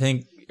friends, I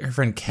think her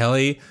friend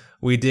Kelly,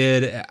 we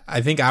did,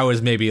 I think I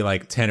was maybe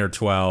like 10 or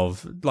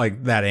 12,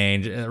 like that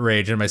age,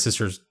 and my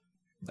sister's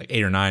like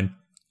 8 or 9.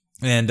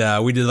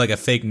 And we did like a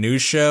fake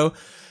news show.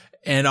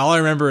 And all I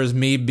remember is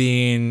me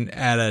being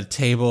at a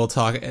table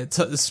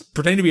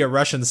pretending to be a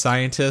Russian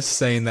scientist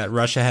saying that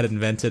Russia had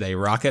invented a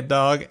rocket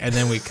dog. And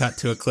then we cut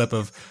to a clip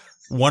of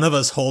one of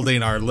us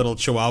holding our little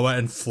chihuahua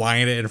and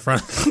flying it in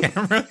front of the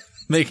camera,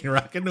 making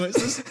rocket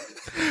noises.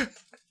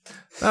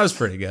 That was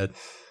pretty good.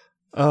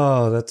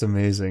 Oh, that's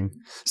amazing.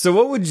 So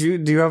what would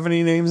do you have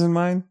any names in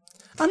mind?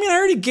 I mean, I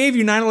already gave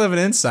you 9/11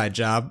 Inside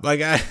Job.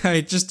 Like, I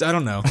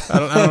don't know. I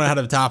don't know how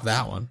to top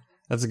that one.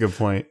 That's a good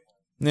point.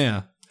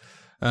 Yeah.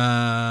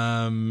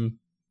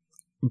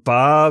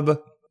 Bob,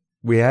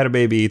 we had a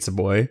baby eats a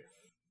boy.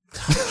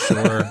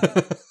 Sure.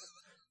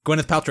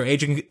 Gwyneth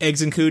Paltrow,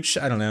 Eggs and Cooch.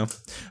 I don't know.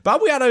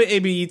 Bob, we had a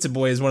baby eats a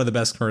boy is one of the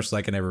best commercials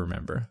I can ever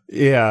remember.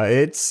 Yeah,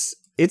 it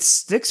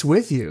sticks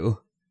with you.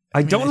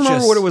 I don't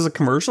remember what it was a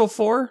commercial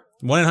for.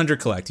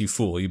 1-800-COLLECT, you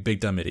fool, you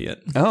big dumb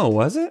idiot. Oh,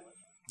 was it?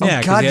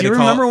 Yeah, oh, God, do you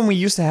remember when we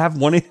used to have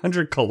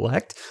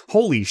 1-800-COLLECT?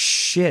 Holy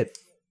shit.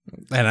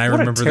 And I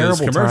remember those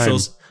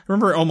commercials. Time. I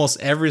remember almost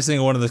every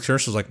single one of the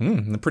commercials like,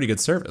 a pretty good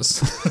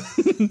service.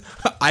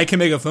 I can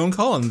make a phone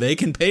call and they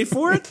can pay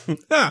for it?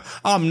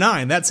 I'm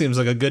 9. That seems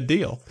like a good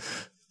deal.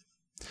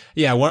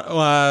 Yeah,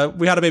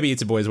 we had a baby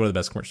eats a boy is one of the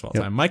best commercials of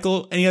all time.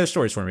 Michael, any other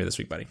stories for me this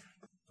week, buddy?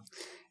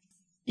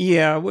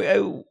 Yeah,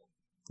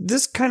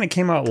 this kind of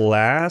came out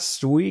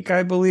last week,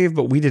 I believe,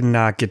 but we did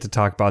not get to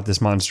talk about this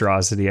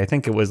monstrosity. I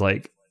think it was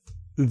like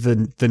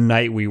the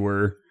night we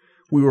were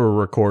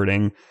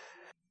recording.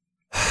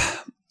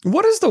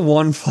 What is the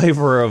one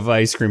flavor of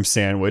ice cream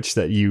sandwich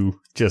that you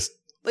just,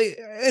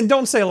 and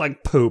don't say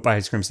like poop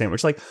ice cream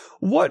sandwich, like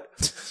what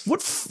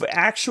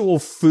actual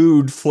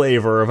food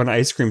flavor of an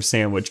ice cream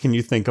sandwich can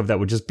you think of that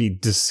would just be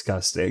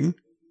disgusting?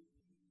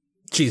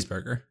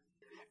 Cheeseburger.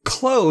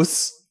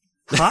 Close.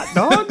 Hot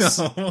dogs?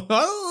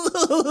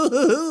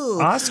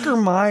 Oscar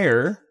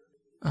Mayer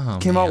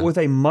came out with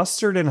a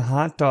mustard and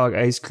hot dog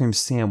ice cream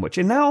sandwich.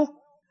 And now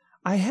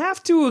I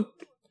have to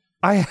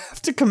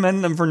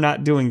commend them for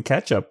not doing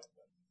ketchup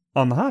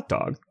on the hot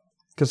dog.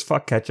 Because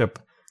fuck ketchup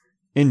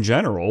in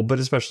general, but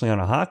especially on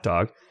a hot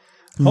dog.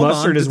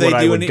 Mustard is what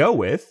I would go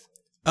with.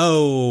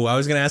 Oh, I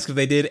was going to ask if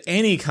they did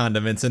any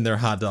condiments in their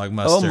hot dog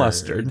mustard. Oh,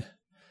 mustard.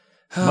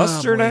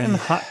 Mustard and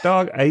hot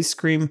dog ice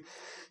cream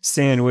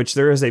sandwich.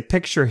 There is a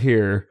picture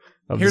here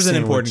of Here's an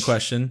important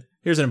question.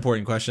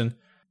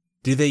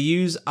 Do they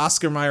use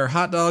Oscar Mayer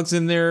hot dogs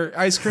in their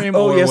ice cream?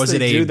 Oh, or yes, was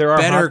they it do. a There are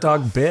better hot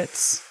dog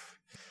bits.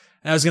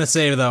 I was going to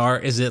say, though,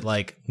 is it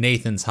like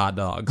Nathan's hot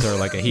dogs or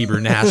like a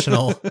Hebrew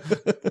National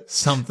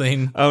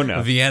something? Oh,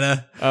 no.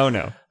 Vienna? Oh,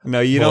 no.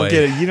 No, you don't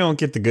get it. You don't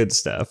get the good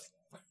stuff.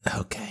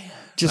 Okay.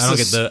 Just I don't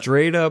get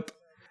straight up.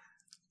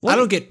 I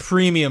don't get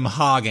premium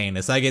hog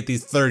anus. I get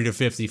these 30 to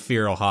 50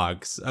 feral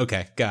hogs.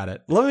 Okay, got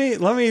it.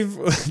 Let me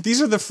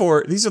these are the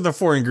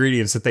four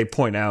ingredients that they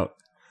point out.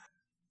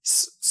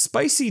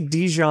 Spicy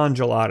Dijon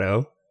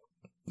gelato.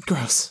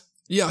 Gross.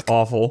 Yuck.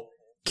 Awful.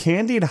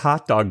 Candied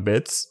hot dog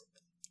bits.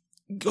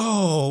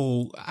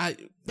 Oh,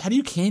 how do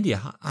you candy a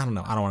hot? I don't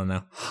know. I don't want to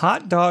know.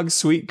 Hot dog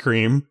sweet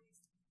cream.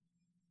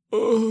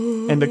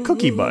 And a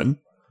cookie bun.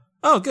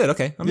 Oh, good.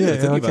 Okay. I'm into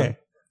the cookie bun.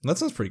 That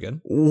sounds pretty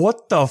good.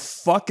 What the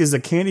fuck is a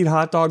candied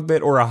hot dog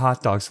bit or a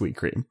hot dog sweet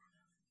cream?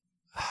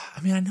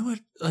 I mean, I know it.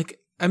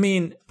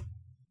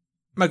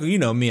 Michael, you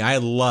know me. I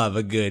love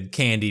a good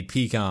candied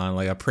pecan,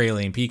 like a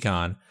praline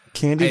pecan.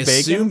 Candied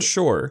bacon?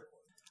 Sure.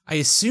 I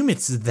assume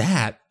it's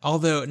that.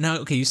 Although, now,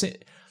 okay, you say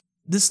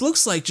this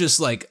looks like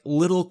just like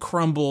little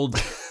crumbled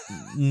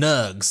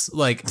nugs.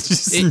 Like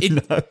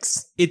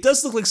nugs. It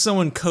does look like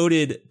someone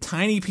coated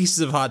tiny pieces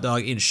of hot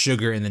dog in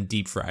sugar and then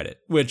deep fried it,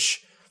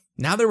 which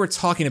now that we're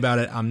talking about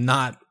it, I'm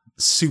not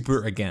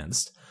super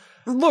against.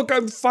 Look,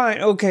 I'm fine.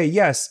 Okay,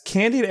 yes,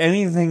 candied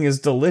anything is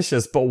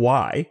delicious, but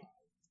why?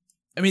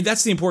 I mean,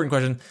 that's the important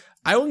question.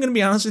 I'm going to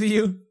be honest with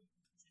you.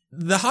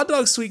 The hot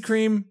dog sweet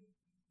cream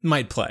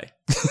might play.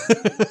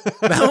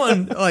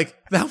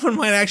 that one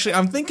might actually.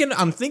 I'm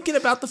thinking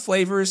about the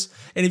flavors,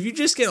 and if you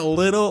just get a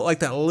little, like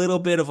that little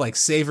bit of like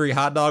savory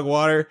hot dog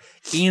water,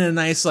 in a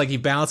nice, like you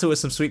balance it with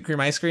some sweet cream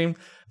ice cream,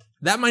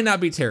 that might not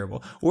be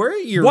terrible. What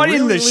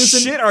in the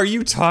shit are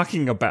you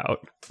talking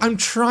about? I'm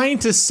trying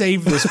to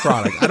save this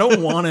product. I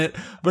don't want it,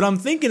 but I'm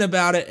thinking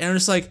about it, and I'm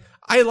just like,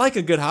 I like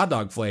a good hot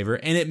dog flavor,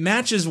 and it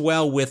matches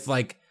well with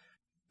like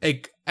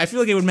I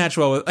feel like it would match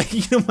well with, like,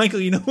 Michael,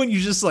 when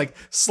you just like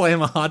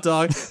slam a hot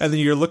dog and then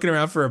you're looking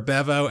around for a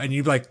Bevo and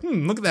you're like,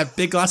 look at that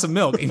big glass of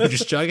milk, and you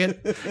just chug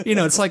it.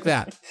 It's like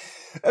that.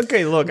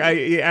 Okay, look,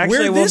 I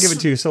will give it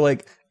to you. So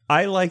like,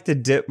 I like to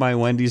dip my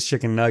Wendy's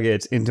chicken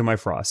nuggets into my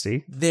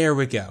Frosty. There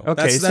we go.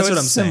 Okay, that's what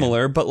I'm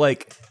similar, saying. But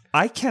like,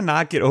 I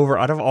cannot get over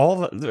out of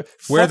all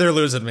where they're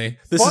losing me.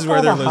 This is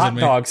where they're losing hot me.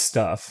 Dog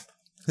stuff.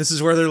 This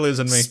is where they're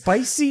losing me.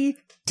 Spicy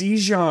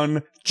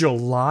Dijon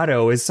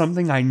gelato is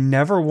something I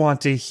never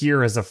want to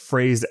hear as a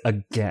phrase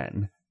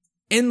again.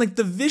 And like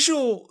the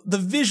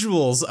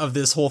visuals of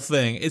this whole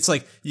thing, it's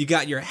like you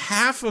got your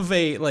half of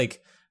a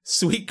like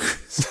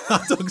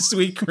hot dog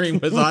sweet cream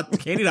with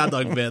candied hot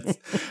dog bits,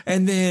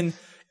 and then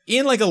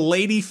in like a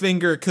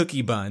ladyfinger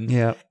cookie bun.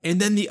 Yeah. And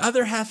then the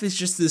other half is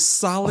just this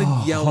solid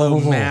yellow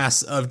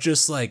mass of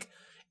just like,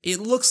 it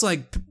looks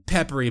like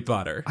peppery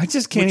butter. I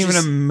just can't even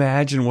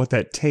imagine what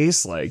that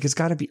tastes like. It's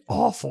got to be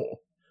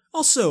awful.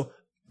 Also,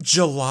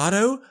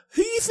 gelato?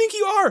 Who you think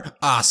you are,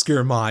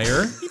 Oscar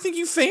Mayer? You think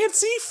you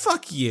fancy?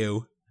 Fuck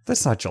you.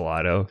 That's not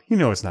gelato. You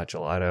know it's not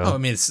gelato. Oh, I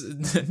mean,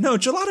 no,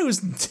 gelato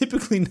is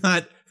typically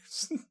not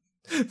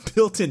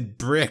built in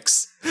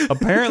bricks.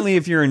 Apparently,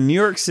 if you're in New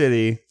York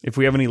City, if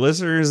we have any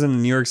listeners in the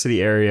New York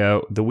City area,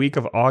 the week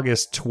of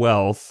August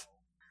 12th,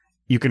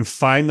 you can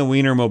find the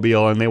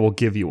Wienermobile and they will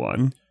give you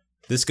one.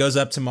 This goes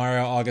up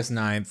tomorrow, August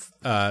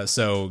 9th.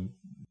 So,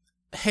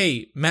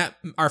 hey, Matt,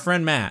 our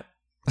friend Matt,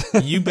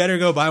 you better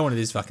go buy one of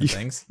these fucking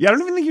things. Yeah, I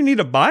don't even think you need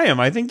to buy them.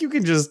 I think you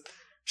can just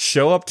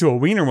show up to a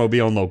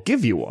Wienermobile and they'll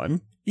give you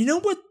one. You know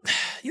what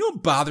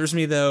bothers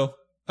me, though,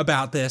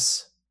 about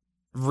this?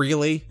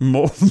 Really?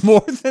 More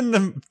than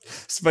the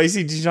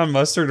spicy Dijon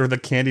mustard or the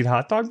candied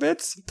hot dog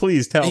bits?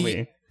 Please tell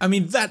me. I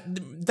mean,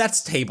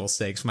 that's table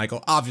stakes,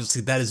 Michael.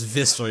 Obviously, that is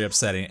viscerally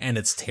upsetting, and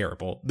it's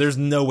terrible. There's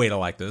no way to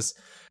like this.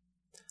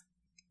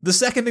 The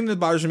second thing that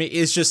bothers me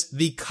is just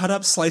the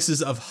cut-up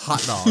slices of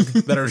hot dog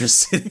that are just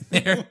sitting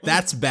there.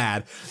 That's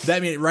bad.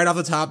 That mean right off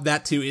the top,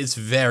 that too is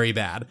very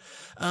bad.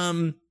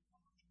 Oscar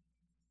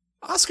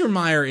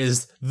Mayer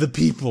is the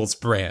people's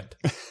brand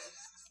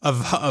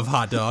of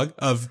hot dog,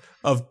 of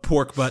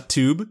pork butt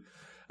tube.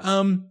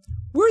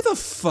 Where the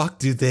fuck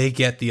do they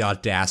get the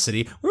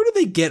audacity? Where do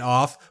they get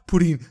off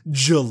putting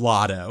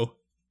gelato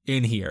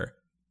in here?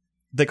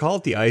 They call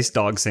it the ice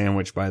dog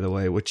sandwich, by the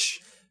way, which...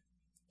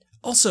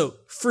 Also,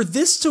 for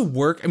this to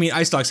work, I mean,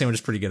 ice dog sandwich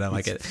is pretty good. I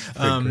like it.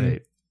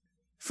 Great.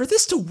 For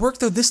this to work,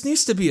 though, this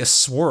needs to be a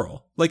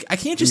swirl. Like, I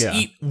can't just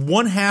eat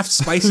 1/2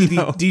 spicy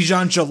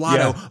Dijon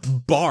gelato,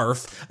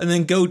 barf, and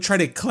then go try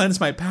to cleanse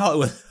my palate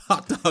with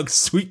hot dog,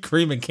 sweet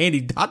cream, and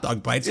candied hot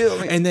dog bites,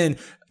 and then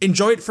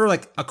enjoy it for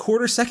like a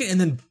quarter second, and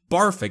then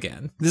barf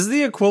again. This is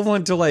the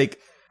equivalent to like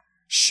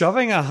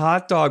shoving a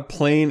hot dog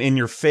plain in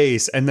your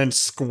face and then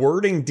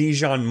squirting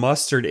Dijon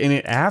mustard in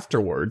it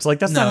afterwards. Like,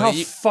 that's not how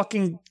it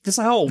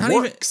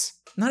works.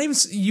 Not even,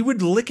 you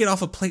would lick it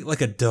off a plate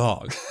like a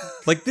dog.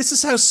 Like, this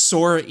is how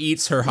Sora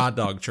eats her hot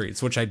dog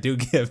treats, which I do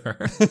give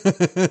her.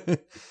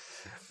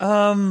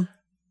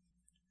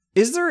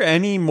 Is there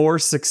any more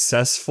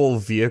successful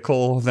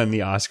vehicle than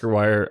the Oscar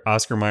Mayer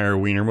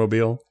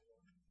Wienermobile?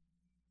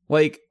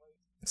 Like,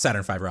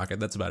 Saturn V rocket,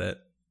 that's about it.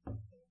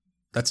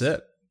 That's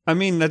it. I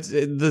mean, that's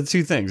the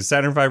two things,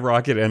 Saturn V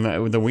rocket and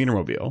the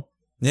Wienermobile.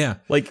 Yeah.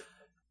 Like,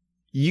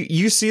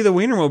 you see the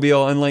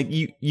Wienermobile and like,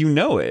 you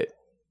know it.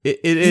 It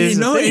is, you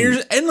know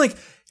it, and like,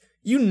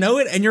 you know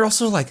it, and you're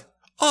also like,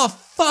 oh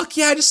fuck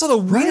yeah, I just saw the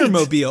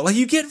Wienermobile. Right. Like,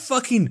 you get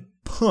fucking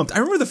pumped. I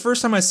remember the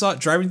first time I saw it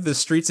driving through the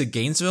streets of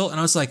Gainesville, and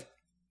I was like,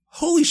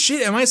 holy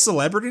shit, am I a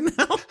celebrity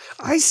now?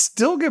 I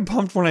still get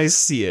pumped when I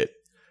see it.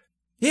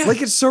 Yeah,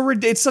 like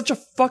it's such a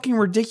fucking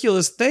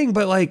ridiculous thing,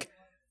 but like,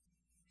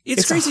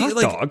 it's crazy. A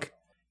hot dog.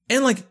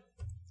 And like,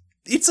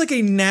 it's like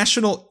a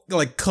national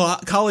like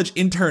college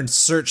intern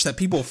search that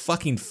people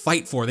fucking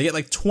fight for. They get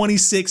like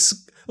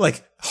 26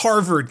 like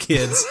Harvard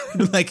kids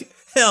like,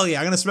 hell yeah,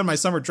 I'm gonna spend my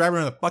summer driving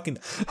around the fucking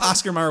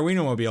Oscar Mayer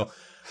Wienermobile.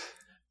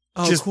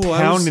 Oh, just cool.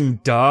 Pounding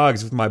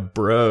dogs with my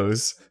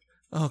bros.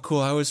 Oh,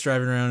 cool. I was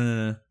driving around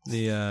in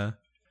the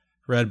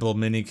Red Bull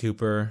Mini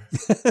Cooper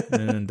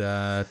and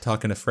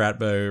talking to frat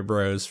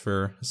bros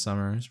for the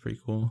summer. It's pretty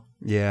cool.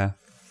 Yeah.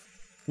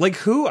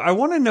 Like, I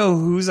want to know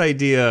whose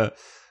idea...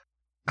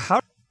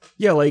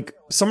 Yeah, like,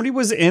 somebody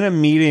was in a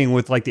meeting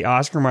with, like, the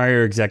Oscar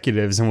Mayer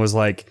executives and was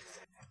like,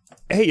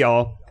 hey,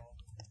 y'all,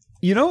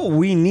 you know what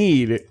we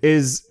need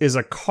is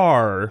a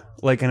car,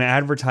 like an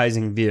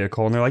advertising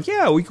vehicle. And they're like,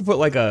 yeah, we could put,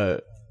 like,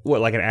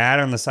 an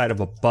ad on the side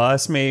of a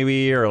bus,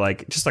 maybe, or,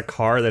 like, just a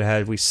car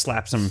that we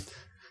slap some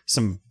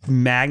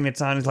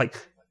magnets on. It's like,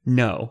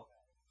 no.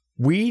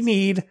 We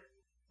need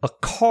a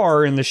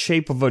car in the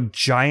shape of a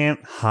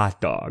giant hot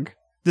dog.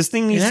 This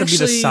thing needs to be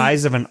the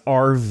size of an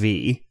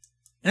RV.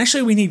 And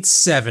actually, we need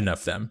 7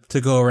 of them to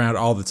go around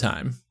all the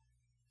time.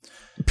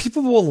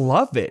 People will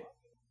love it.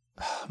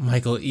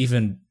 Michael,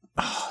 even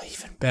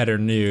better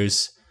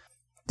news.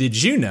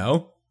 Did you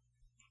know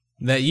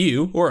that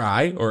you or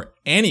I or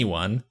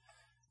anyone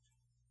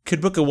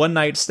could book a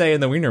one-night stay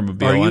in the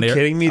Wienermobile? Are you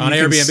kidding me? On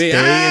Airbnb? Can stay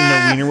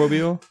in the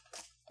Wienermobile?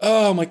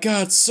 Oh my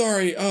god,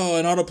 sorry. Oh,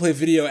 an autoplay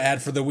video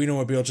ad for the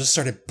Wienermobile just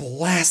started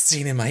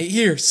blasting in my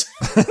ears.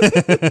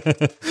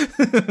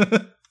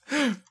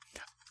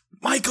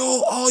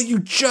 Michael, you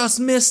just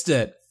missed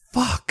it.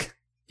 Fuck.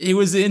 He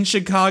was in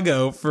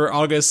Chicago for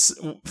August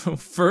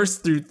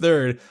 1st through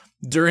 3rd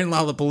during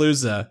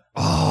Lollapalooza.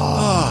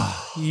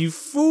 Oh, you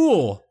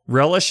fool.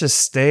 Relish a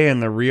stay in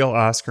the real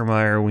Oscar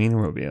Mayer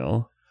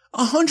Wienermobile.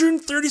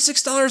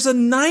 $136 a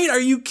night? Are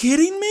you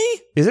kidding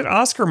me? Is it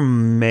Oscar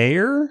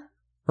Mayer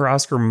or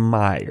Oscar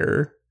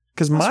Meyer?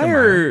 Because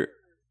Meyer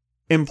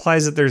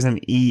implies that there's an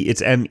E.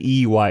 It's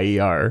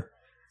M-E-Y-E-R.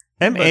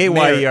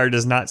 M-A-Y-E-R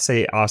does not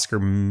say Oscar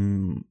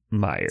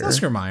Mayer. It's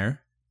Oscar Mayer.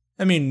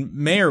 I mean,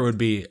 Mayer would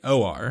be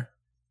O-R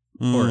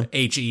or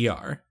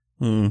H-E-R.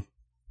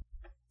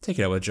 Take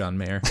it out with John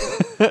Mayer.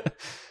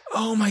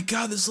 Oh my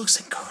God, this looks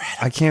incredible.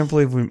 I can't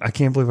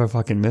believe I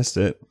fucking missed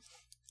it.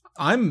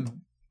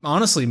 I'm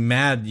honestly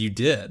mad you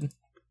did.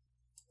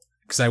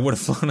 Because I would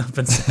have flown up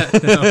and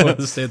sat.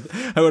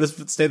 I would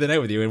have stayed the night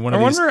with you in one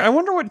of these. I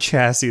wonder what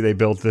chassis they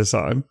built this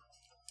on.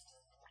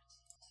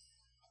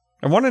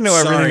 I want to know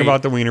everything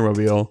about the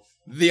Wienermobile.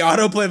 The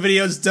autoplay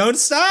videos don't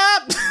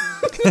stop.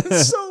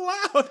 It's so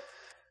loud.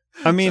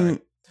 I mean,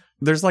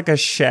 there's like a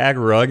shag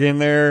rug in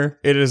there.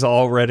 It is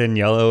all red and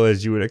yellow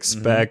as you would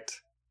expect.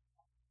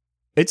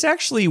 It's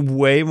actually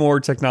way more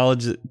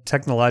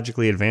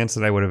technologically advanced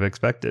than I would have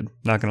expected.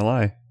 Not gonna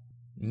lie.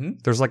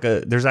 There's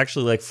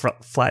actually like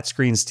flat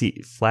screen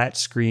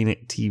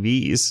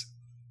TVs.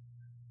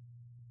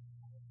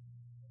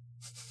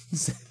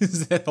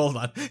 Hold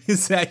on.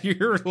 Is that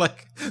your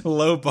like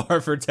low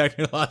bar for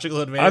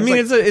technological advance? I mean,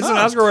 it's an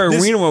Oscar Mayer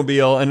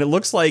Wienermobile, and it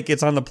looks like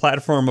it's on the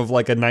platform of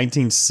like a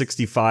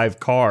 1965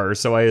 car.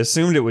 So I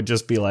assumed it would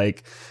just be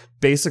like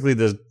basically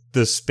the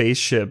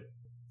spaceship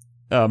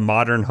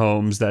modern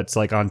homes that's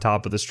like on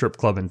top of the strip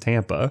club in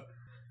Tampa.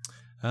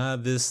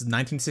 This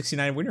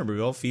 1969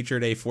 Wienermobile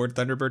featured a Ford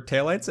Thunderbird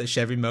taillights, a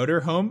Chevy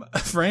motor home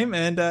frame,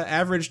 and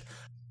averaged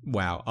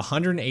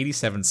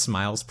 187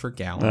 miles per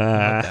gallon.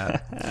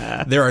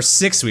 There are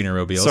 6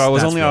 Wienermobiles. So I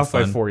was only off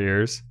by 4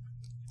 years.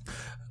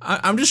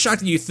 I'm just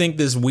shocked that you think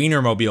this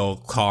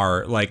Wienermobile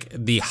car, like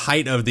the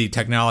height of the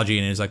technology,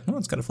 and it's like, oh,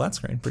 it's got a flat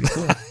screen. Pretty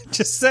cool.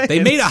 Just saying.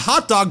 They made a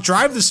hot dog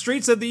drive the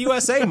streets of the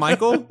USA,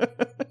 Michael.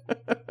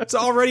 It's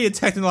already a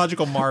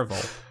technological marvel.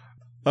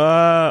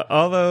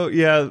 Although,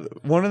 yeah,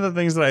 one of the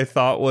things that I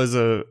thought was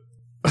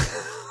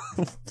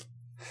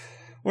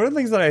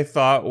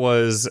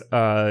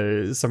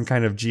some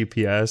kind of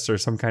GPS or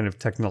some kind of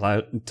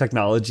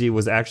technology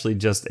was actually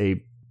just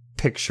a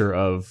picture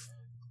of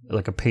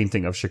like a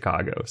painting of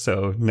Chicago.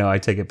 So no, I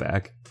take it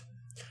back.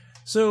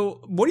 So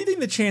what do you think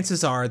the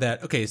chances are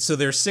that, okay, so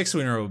there's 6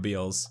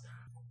 Wienermobiles,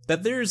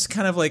 that there's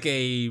kind of like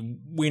a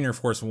Wiener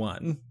Force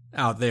One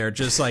out there,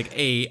 just like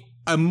a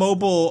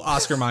mobile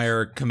Oscar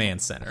Mayer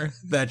command center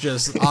that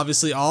just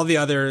obviously all the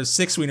other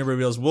 6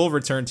 Wienermobiles will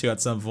return to at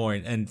some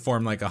point and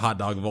form like a hot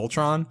dog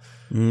Voltron.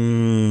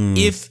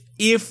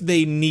 If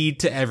they need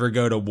to ever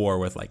go to war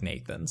with like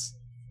Nathan's.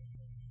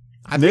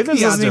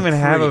 Nathan's doesn't even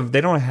have they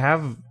don't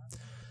have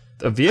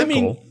a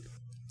vehicle.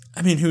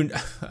 I mean,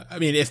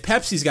 if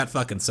Pepsi's got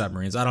fucking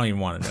submarines, I don't even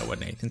want to know what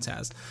Nathan's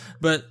has.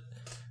 But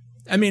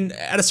I mean,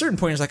 at a certain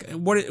point, it's like,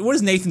 what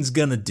is Nathan's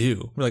gonna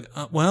do? We're like,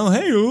 well,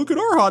 hey, look at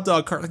our hot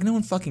dog cart. Like, no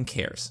one fucking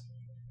cares.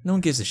 No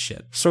one gives a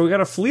shit. So we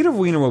got a fleet of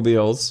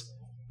Wienermobiles.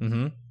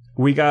 Mm-hmm.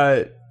 We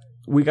got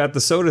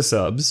the soda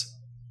subs.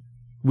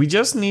 We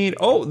just need.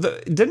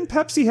 Didn't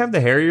Pepsi have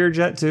the Harrier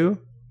jet too?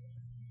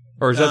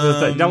 Or is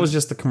that that was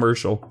just the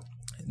commercial?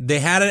 They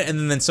had it,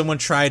 and then someone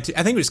tried to.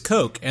 I think it was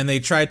Coke, and they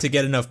tried to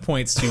get enough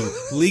points to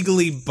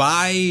legally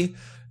buy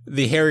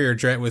the Harrier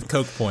jet with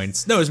Coke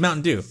points. No, it was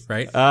Mountain Dew,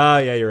 right?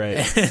 Yeah, you're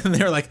right. And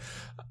they were like,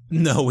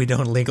 "No, we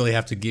don't legally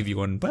have to give you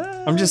one." But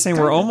I'm just saying,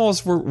 we're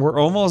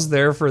almost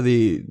there for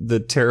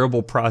the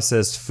terrible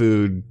processed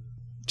food,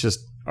 just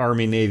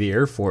Army, Navy,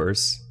 Air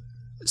Force.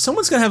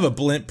 Someone's gonna have a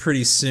blimp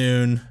pretty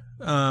soon.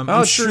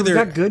 I'm sure we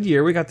got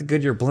Goodyear. We got the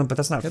Goodyear blimp, but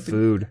that's not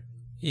food.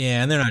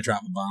 Yeah, and they're not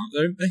dropping bombs.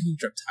 They can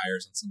drop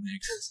tires on some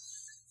vehicles.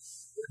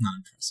 Not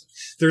impressive.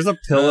 There's a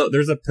pillow.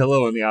 There's a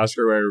pillow in the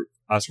Oscar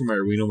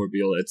Mayer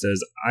Wienermobile. It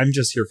says, "I'm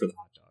just here for the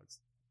hot dogs."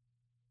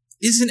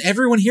 Isn't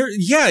everyone here?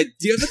 Yeah,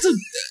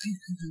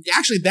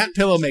 actually, that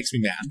pillow makes me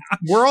mad.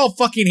 We're all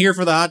fucking here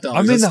for the hot dogs.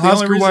 I'm in the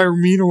Oscar Mayer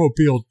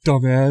Wienermobile,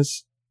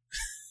 dumbass.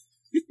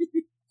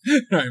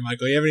 All right,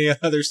 Michael, you have any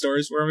other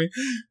stories for me?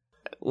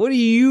 What do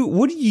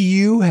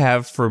you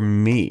have for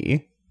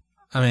me?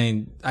 I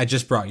mean, I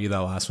just brought you that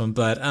last one,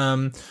 but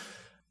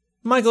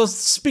Michael,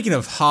 speaking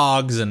of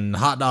hogs and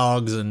hot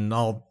dogs and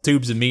all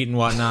tubes of meat and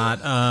whatnot,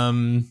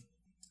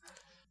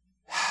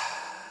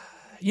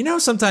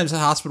 sometimes the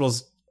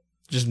hospitals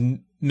just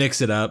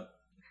mix it up.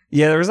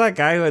 Yeah, there was that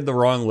guy who had the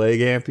wrong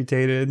leg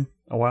amputated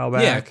a while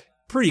back. Yeah,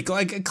 pretty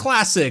like a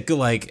classic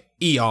like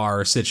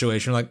ER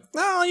situation. Like,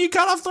 oh, you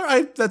cut off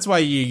that's why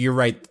you're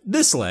right.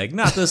 This leg,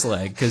 not this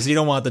leg, because you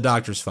don't want the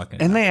doctors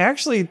fucking. And they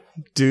actually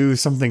do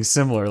something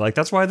similar. Like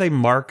that's why they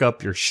mark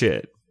up your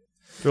shit.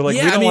 They're like,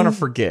 we don't want to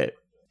forget.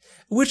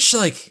 Which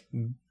like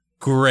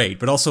great,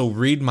 but also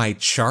read my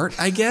chart,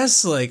 I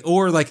guess. Like,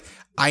 or like,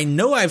 I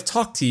know I've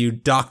talked to you,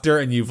 doctor,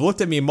 and you've looked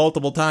at me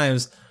multiple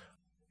times.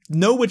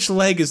 Know which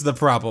leg is the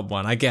problem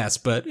one, I guess.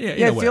 But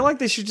yeah, I feel like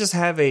they should just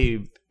have a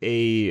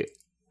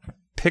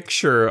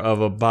picture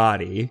of a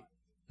body,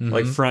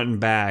 like front and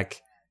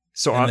back.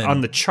 So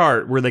on the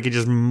chart where they could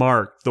just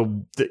mark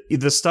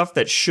the stuff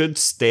that should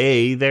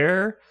stay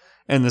there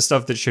and the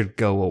stuff that should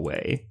go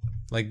away.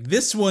 Like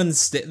this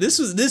one's this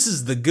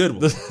is the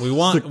good one. We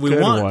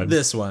want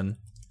this one.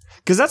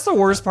 Because that's the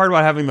worst part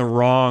about having the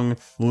wrong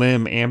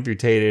limb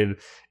amputated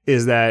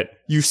is that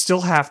you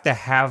still have to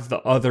have the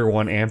other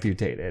one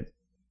amputated.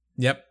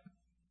 Yep.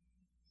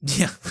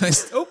 Yeah.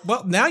 Oh,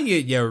 well, now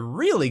you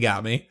really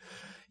got me.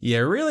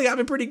 You really got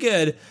me pretty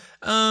good.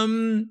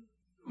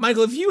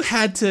 Michael, if you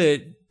had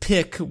to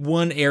pick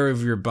one area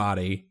of your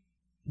body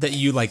that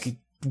you like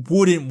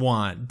wouldn't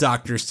want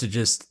doctors to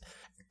just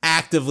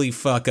actively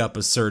fuck up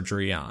a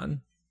surgery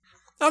on,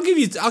 I'll give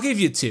you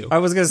two. I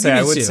was gonna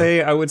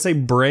say I would say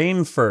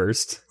brain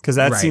first because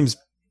that seems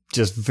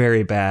just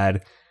very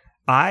bad.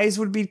 Eyes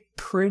would be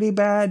pretty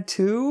bad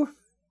too.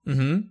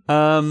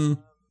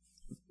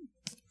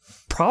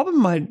 Probably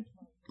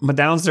my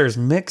downstairs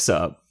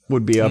mix-up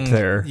would be up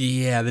there.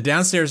 Yeah, the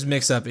downstairs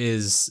mix-up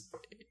is,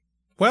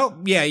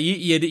 well, yeah,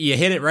 you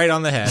hit it right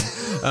on the head.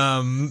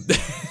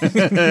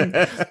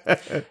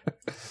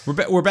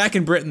 We're back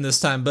in Britain this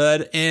time,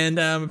 bud, and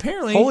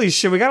apparently, holy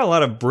shit, we got a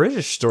lot of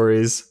British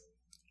stories.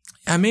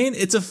 I mean,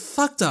 it's a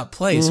fucked up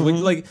place. We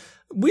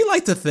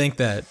like to think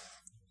that,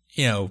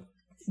 you know,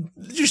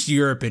 just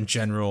Europe in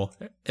general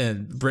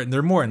and Britain,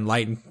 they're more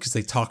enlightened because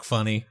they talk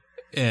funny.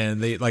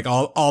 And they like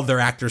all their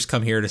actors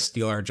come here to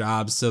steal our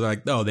jobs, so they're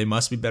like, oh, they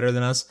must be better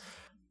than us.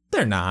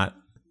 They're not.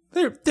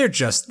 They're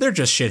just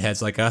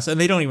shitheads like us,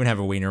 and they don't even have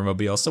a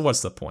Wienermobile. So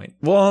what's the point?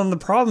 Well, and the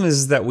problem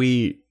is that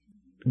we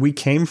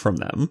came from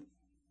them,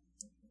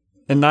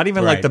 and not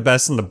even like the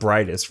best and the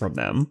brightest from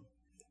them.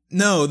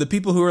 No, the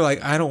people who are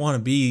like, I don't want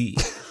to be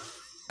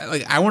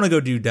like, I want to go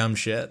do dumb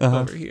shit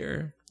over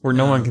here where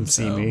no one can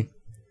see me.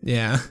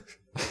 Yeah.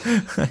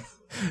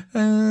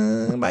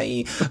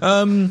 Bye.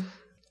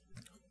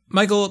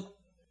 Michael,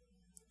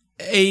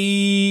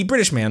 a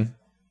British man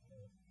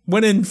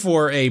went in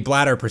for a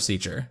bladder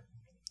procedure,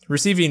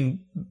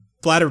 receiving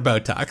bladder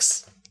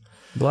Botox.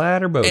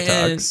 Bladder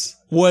Botox.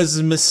 And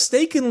was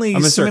mistakenly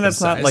I'm assuming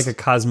that's not like a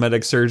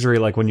cosmetic surgery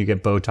like when you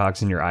get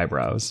Botox in your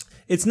eyebrows.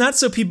 It's not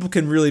so people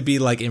can really be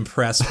like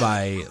impressed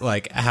by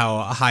like how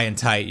high and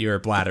tight your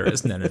bladder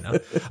is. No.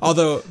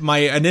 Although my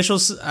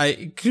initials,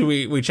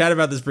 we chatted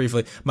about this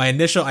briefly. I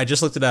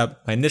just looked it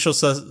up. My initial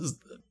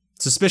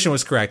suspicion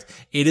was correct.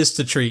 It is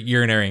to treat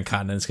urinary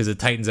incontinence because it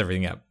tightens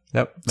everything up.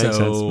 Yep,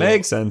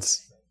 makes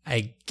sense.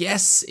 I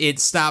guess it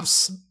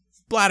stops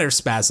bladder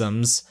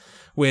spasms,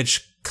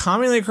 which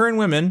commonly occur in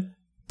women,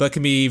 but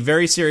can be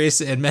very serious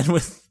in men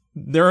with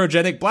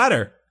neurogenic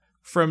bladder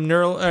from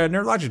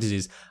neurologic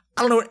disease.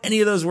 I don't know what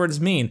any of those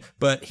words mean,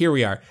 but here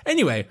we are.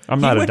 Anyway,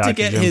 I'm not a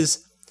doctor,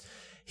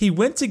 he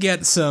went to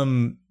get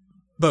some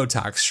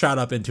Botox shot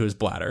up into his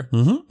bladder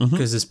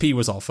because his pee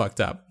was all fucked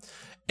up.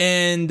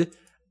 And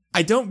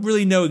I don't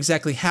really know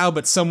exactly how,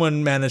 but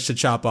someone managed to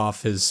chop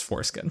off his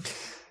foreskin.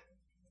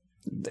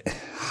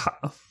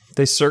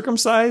 They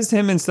circumcised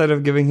him instead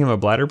of giving him a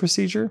bladder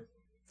procedure?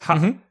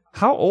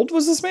 How old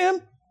was this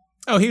man?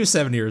 Oh, he was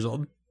 70 years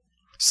old.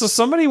 So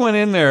somebody went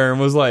in there and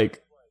was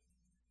like,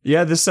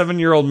 yeah, this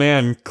 7-year-old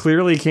man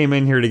clearly came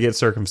in here to get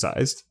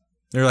circumcised.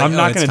 They're like, I'm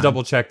not going to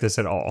double check this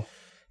at all.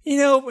 You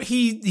know,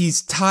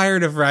 he's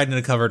tired of riding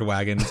a covered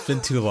wagon. It's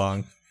been too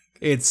long.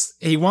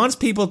 He wants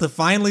people to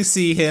finally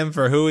see him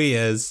for who he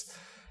is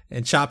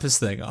and chop his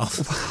thing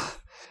off.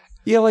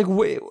 Yeah, like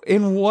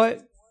in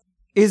what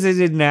is it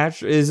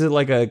is it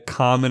like a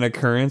common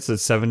occurrence that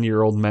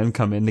 7-year-old men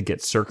come in to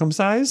get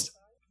circumcised?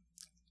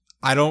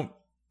 I don't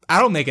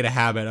make it a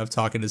habit of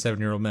talking to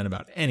 7-year-old men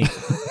about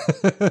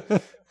anything.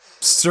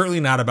 Certainly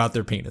not about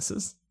their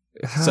penises.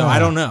 So I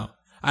don't know.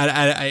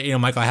 I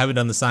Michael, I haven't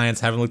done the science,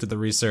 haven't looked at the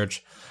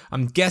research.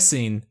 I'm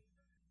guessing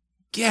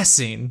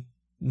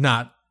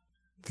not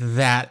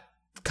that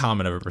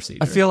common of a procedure.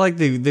 I feel like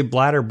the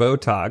bladder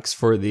Botox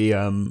for the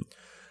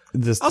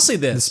I'll say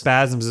this. The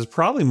spasms is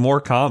probably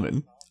more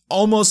common.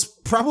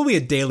 Almost probably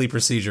a daily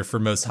procedure for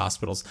most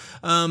hospitals.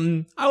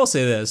 I will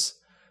say this.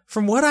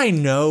 From what I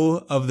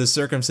know of the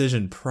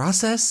circumcision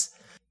process,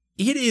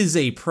 it is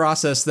a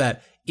process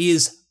that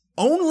is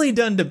only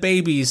done to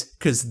babies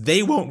because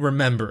they won't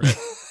remember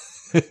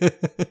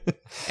it.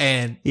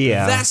 And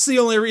that's the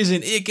only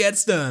reason it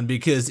gets done,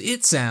 because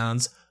it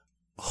sounds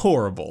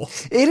horrible.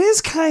 It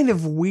is kind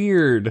of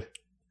weird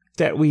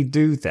that we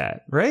do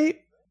that, right?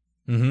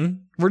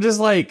 We're just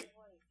like,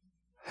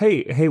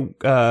 hey,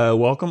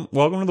 welcome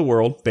to the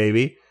world,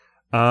 baby.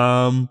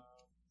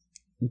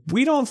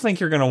 We don't think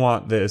you're gonna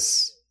want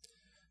this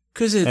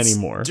because it's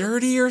anymore.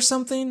 Dirty or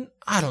something.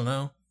 I don't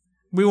know.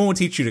 We won't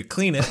teach you to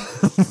clean it.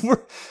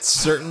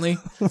 Certainly,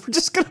 we're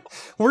just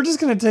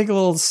gonna take a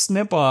little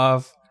snip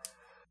off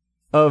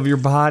of your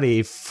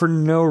body for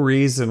no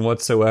reason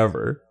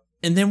whatsoever.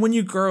 And then when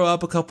you grow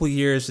up a couple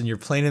years and you're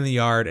playing in the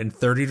yard and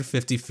 30 to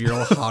 50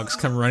 feral hogs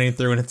come running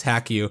through and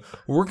attack you,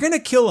 we're going to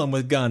kill them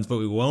with guns, but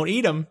we won't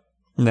eat them.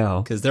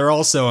 No. Because they're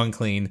also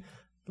unclean,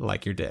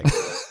 like your dick.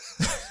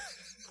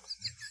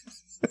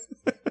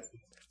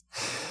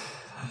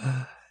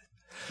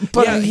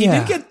 But yeah, he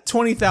did get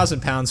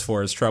 20,000 pounds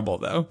for his trouble,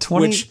 though.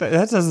 20.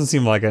 That doesn't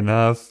seem like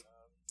enough.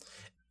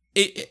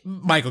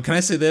 Michael, can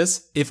I say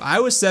this? If I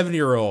was 70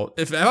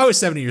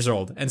 years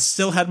old and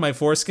still had my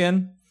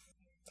foreskin,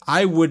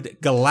 I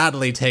would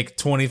gladly take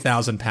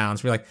 20,000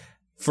 pounds. Be like,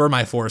 for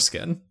my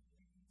foreskin,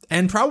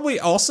 and probably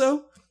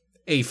also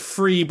a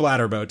free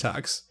bladder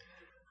Botox.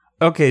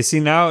 Okay, see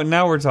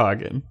now we're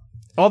talking.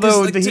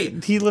 Although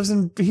he lives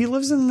in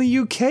the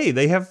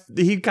UK,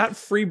 he got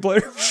free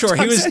bladder. Sure,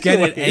 he was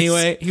getting it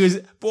anyway.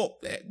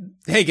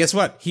 Hey, guess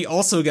what? He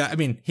also got.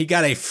 He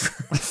got a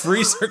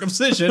free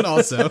circumcision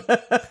also,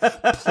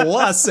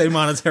 plus a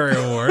monetary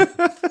award.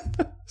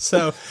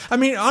 So,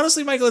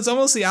 honestly, Michael, it's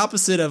almost the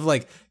opposite of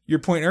like your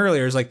point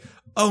earlier. Is like,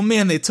 oh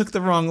man, they took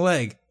the wrong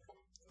leg.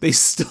 They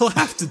still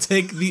have to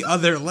take the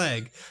other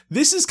leg.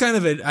 This is kind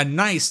of a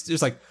nice.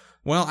 It's like,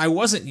 well, I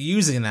wasn't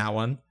using that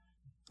one.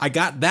 I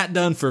got that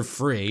done for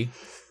free.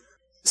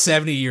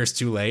 70 years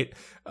too late.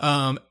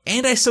 And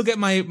I still get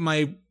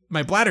my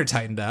bladder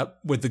tightened up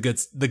with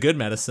the good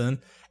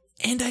medicine.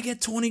 And I get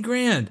 20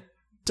 grand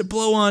to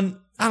blow on,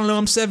 I don't know,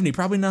 I'm 70,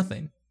 probably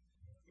nothing.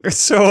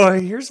 So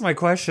here's my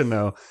question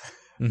though.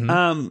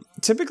 Mm-hmm.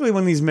 Typically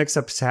when these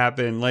mix-ups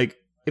happen, like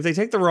if they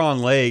take the wrong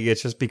leg,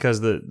 it's just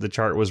because the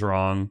chart was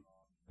wrong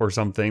or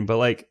something. But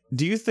like,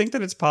 do you think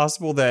that it's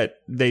possible that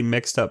they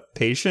mixed up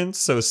patients?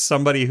 So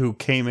somebody who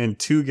came in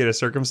to get a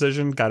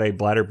circumcision got a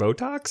bladder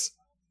Botox?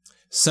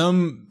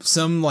 Some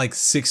like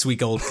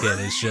 6-week-old kid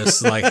is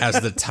just like has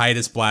the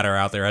tightest bladder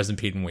out there, hasn't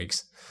peed in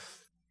weeks.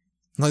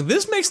 Like,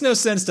 this makes no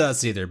sense to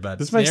us either, but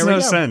this makes no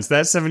sense.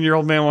 That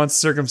 7-year-old man wants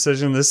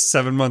circumcision. This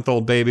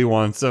 7-month-old baby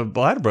wants a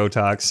bladder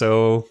Botox.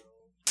 So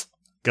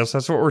guess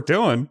that's what we're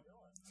doing.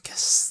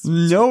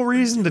 No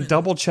reason to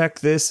double check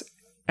this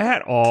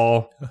at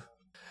all.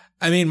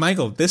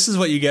 Michael, this is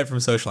what you get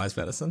from socialized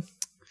medicine.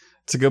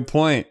 It's a good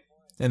point.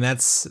 And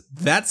that's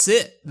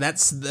it.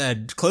 That's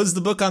close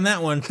the book on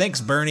that one.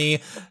 Thanks, Bernie,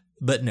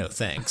 but no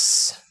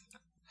thanks.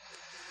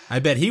 I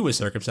bet he was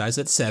circumcised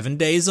at 7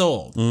 days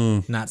old,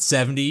 not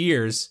 70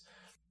 years.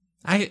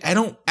 I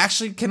don't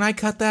actually. Can I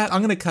cut that?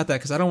 I'm going to cut that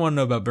because I don't want to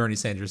know about Bernie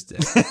Sanders'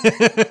 dick.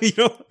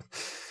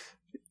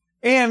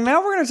 And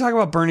now we're going to talk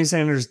about Bernie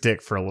Sanders'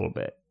 dick for a little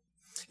bit.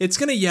 It's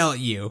going to yell at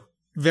you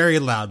very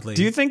loudly.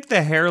 Do you think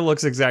the hair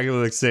looks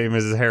exactly the same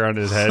as his hair on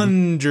his head?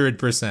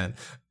 100%.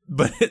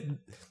 But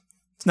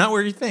it's not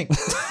where you think.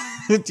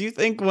 Do you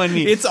think when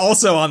it's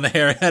also on the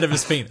head of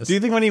his penis? Do you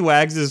think when he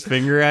wags his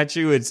finger at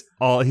you,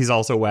 he's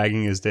also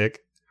wagging his dick?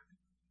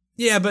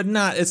 Yeah, but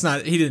it's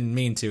not. He didn't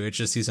mean to. It's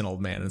just he's an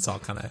old man. It's all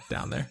kind of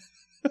down there.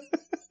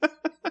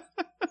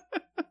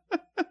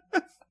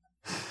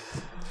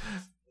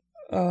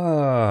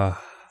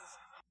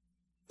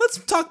 Let's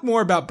talk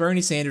more about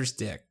Bernie Sanders'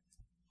 dick.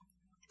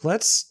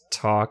 Let's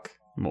talk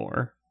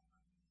more.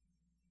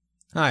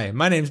 Hi,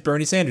 my name's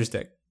Bernie Sanders'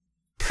 dick.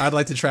 I'd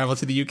like to travel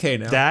to the UK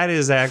now. That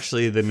is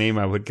actually the name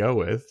I would go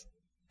with.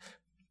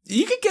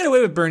 You could get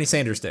away with Bernie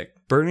Sanders' dick.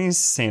 Bernie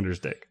Sanders'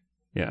 dick.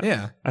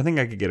 Yeah. I think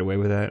I could get away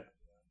with that.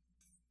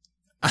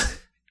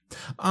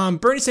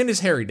 Bernie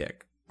Sanders' hairy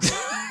dick.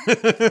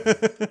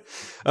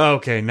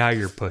 Okay, now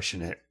you're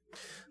pushing it.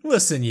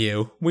 Listen,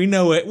 we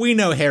know it. We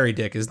know hairy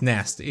dick is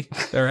nasty.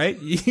 All right,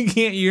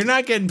 you're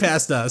not getting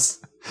past us.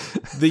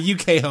 The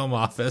UK Home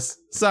Office.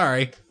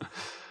 Sorry.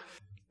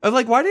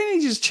 Like, why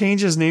didn't he just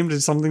change his name to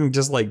something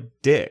just like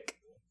Dick?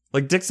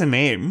 Like, Dick's a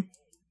name.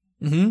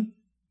 Mm-hmm.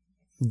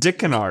 Dick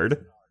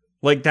Kennard.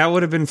 Like, that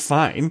would have been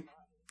fine.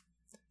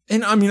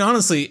 And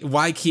honestly,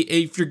 why keep,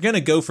 if you're gonna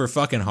go for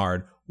fucking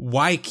hard,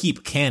 why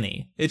keep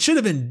Kenny? It should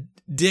have been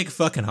Dick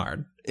fucking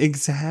hard.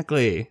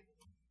 Exactly.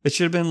 It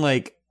should have been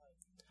like,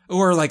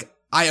 or like,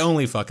 I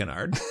only fucking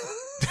hard.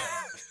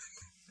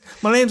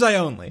 My name's I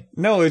only.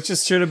 No, it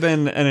just should have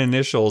been an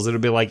initials. It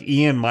would be like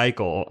Ian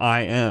Michael,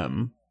 I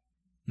am.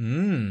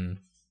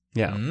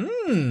 Yeah.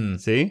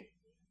 See?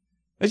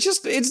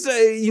 It's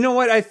you know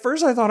what? At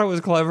first I thought it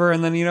was clever,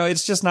 and then,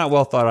 it's just not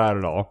well thought out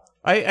at all.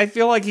 I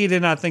feel like he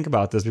did not think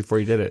about this before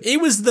he did it. It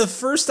was the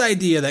first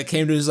idea that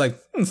came to him. He was like,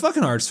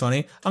 fucking hard's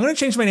funny. I'm going to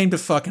change my name to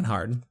fucking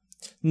hard.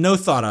 No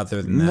thought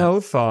other than that. No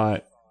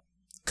thought.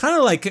 Kind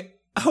of like,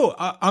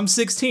 I'm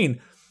 16.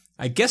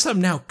 I guess I'm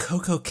now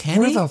Coco Kenny?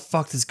 Where the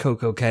fuck does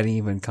Coco Kenny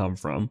even come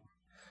from?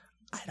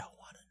 I don't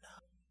want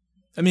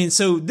to know.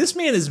 So this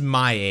man is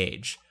my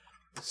age.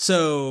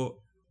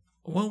 So,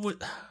 what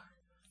would...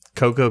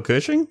 Coco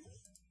Cushing?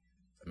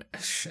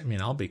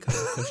 I'll be Coco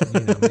Cushing. You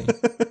know me.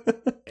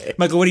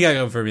 Michael, what do you got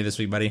going for me this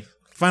week, buddy?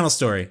 Final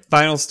story.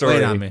 Lay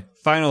it on me.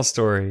 Final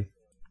story.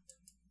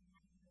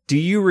 Do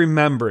you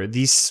remember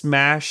the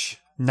Smash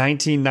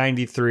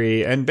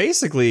 1993, and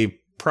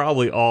basically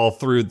probably all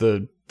through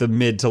the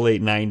mid to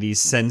late 90s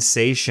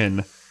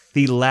sensation,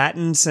 the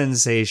Latin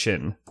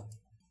sensation,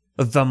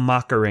 the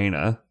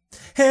Macarena?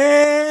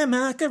 Hey,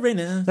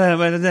 Macarena. I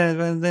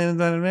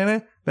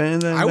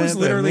was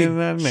literally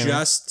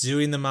just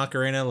doing the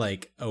Macarena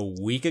like a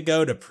week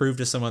ago to prove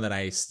to someone that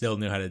I still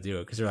knew how to do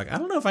it. Because they're like, I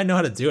don't know if I know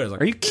how to do it. I was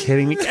like, are you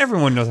kidding me?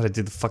 Everyone knows how to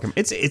do the fucking...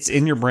 It's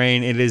in your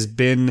brain. It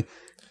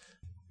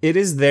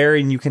is there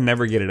and you can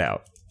never get it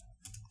out.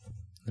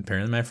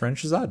 Apparently my friend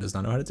Shazad does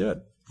not know how to do it.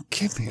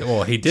 Give me.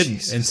 Well, he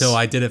didn't until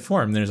I did it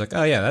for him. Then he's like,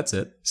 oh yeah, that's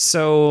it.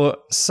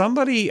 So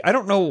somebody, I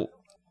don't know,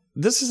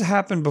 this has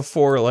happened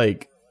before,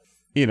 like,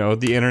 you know,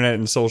 the internet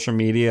and social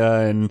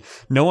media, and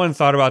no one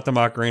thought about the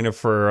Macarena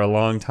for a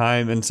long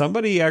time. And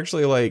somebody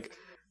actually like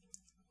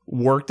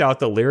worked out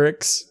the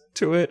lyrics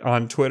to it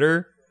on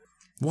Twitter.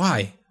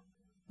 Why?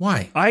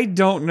 I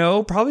don't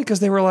know. Probably because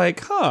they were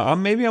like,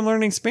 maybe I'm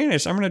learning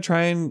Spanish. I'm going to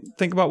try and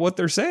think about what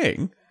they're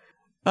saying.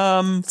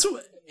 So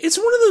it's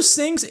one of those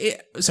things.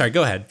 Sorry,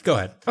 go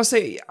ahead. I'll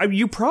say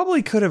you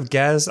probably could have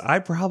guessed. I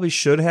probably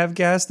should have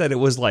guessed that it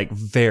was like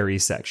very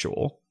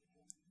sexual.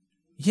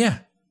 Yeah.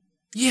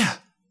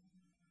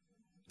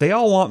 They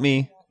all want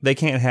me. They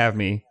can't have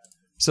me.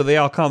 So they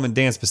all come and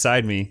dance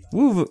beside me.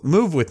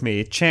 Move with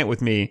me. Chant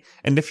with me.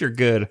 And if you're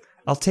good,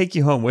 I'll take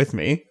you home with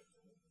me.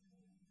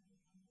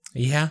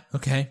 Yeah,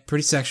 okay.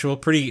 Pretty sexual.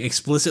 Pretty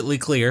explicitly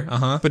clear.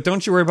 Uh-huh. But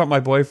don't you worry about my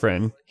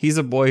boyfriend. He's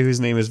a boy whose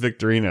name is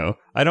Victorino.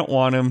 I don't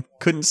want him.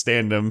 Couldn't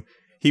stand him.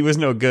 He was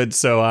no good,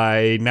 so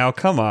now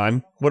come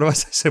on. What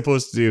was I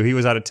supposed to do? He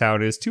was out of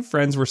town. His 2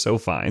 friends were so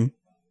fine.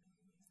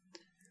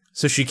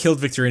 So she killed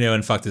Victorino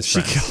and fucked his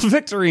friend. She killed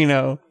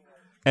Victorino,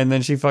 and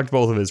then she fucked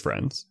both of his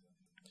friends.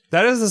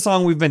 That is the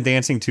song we've been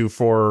dancing to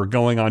for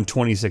going on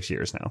 26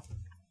 years now.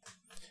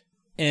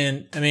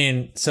 And, I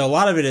mean, so a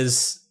lot of it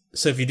is...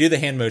 So if you do the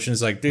hand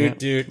motions, like,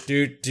 doot.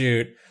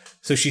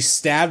 So she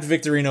stabbed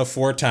Victorino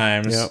 4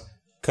 times,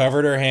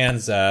 covered her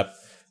hands up,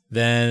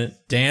 then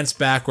danced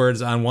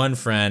backwards on one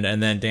friend,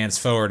 and then danced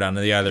forward on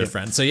the other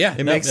friend. So, yeah.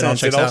 It makes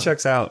sense. It all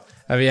checks out.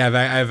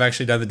 I've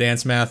actually done the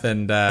dance math,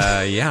 and,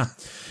 yeah.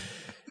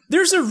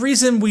 There's a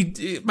reason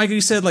Michael,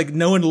 you said, like,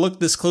 no one looked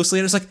this closely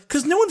at it. It's like,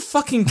 because no one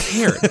fucking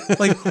cared.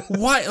 Like,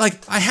 why?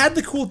 Like, I had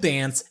the cool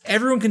dance.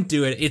 Everyone can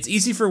do it. It's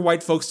easy for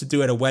white folks to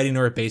do at a wedding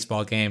or a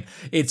baseball game.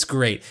 It's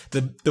great.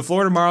 The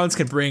Florida Marlins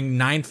can bring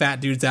 9 fat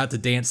dudes out to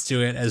dance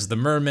to it as the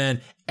mermen.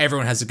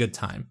 Everyone has a good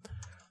time.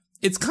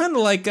 It's kind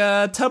of like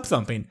tub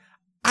thumping.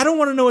 I don't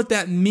want to know what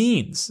that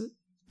means,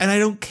 and I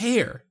don't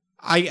care.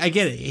 I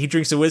get it. He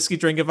drinks a whiskey,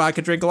 drink a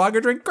vodka, drink a lager,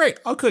 drink. Great.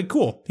 Okay,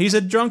 cool. He's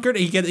a drunkard.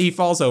 He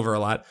falls over a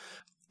lot.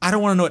 I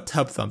don't want to know what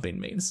tub thumping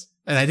means.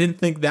 And I didn't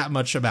think that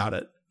much about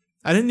it.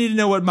 I didn't need to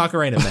know what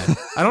Macarena meant.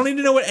 I don't need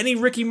to know what any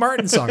Ricky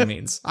Martin song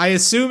means. I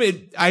assume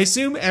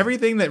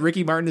everything that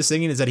Ricky Martin is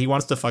singing is that he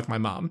wants to fuck my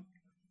mom.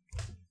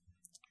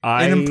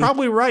 And I'm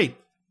probably right.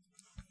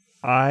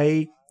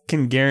 I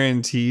can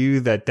guarantee you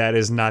that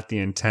is not the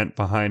intent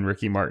behind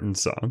Ricky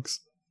Martin's songs.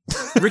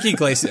 Ricky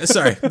Iglesias.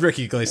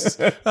 Enrique Iglesias.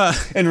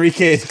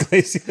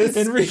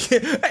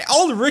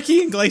 Old Ricky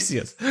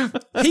Iglesias.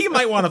 He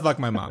might want to fuck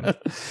my mom.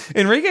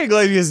 Enrique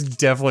Iglesias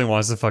definitely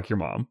wants to fuck your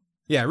mom.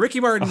 Yeah, Ricky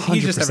Martin, 100%.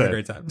 He's just having a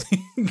great time.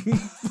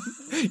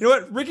 You know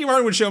what? Ricky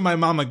Martin would show my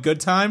mom a good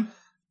time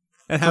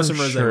and have some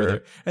rosé with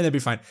her, and that'd be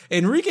fine.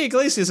 Enrique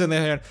Iglesias, on the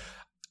other hand,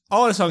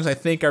 all the songs I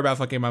think are about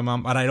fucking my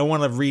mom, but I don't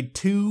want to read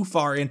too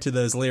far into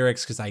those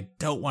lyrics because I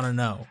don't want to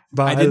know.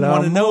 I didn't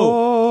want to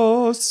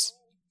know.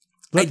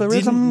 Let the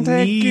rhythm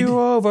take you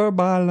over,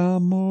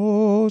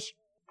 bailamos.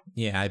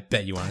 Yeah, I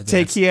bet you want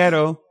to Te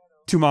quiero,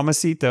 tu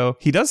mamacito.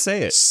 He does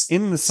say it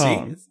in the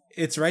song. See,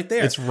 it's right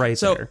there. It's right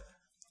there.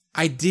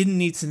 I didn't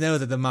need to know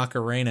that the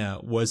Macarena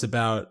was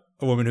about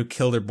a woman who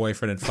killed her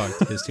boyfriend and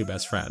fucked his 2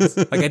 best friends.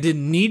 Like, I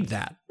didn't need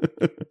that.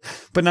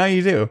 But now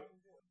you do.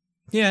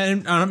 Yeah,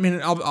 and I mean,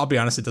 I'll be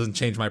honest, it doesn't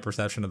change my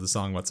perception of the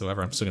song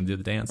whatsoever. I'm still going to do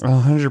the dance.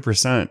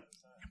 100%.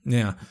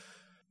 Yeah.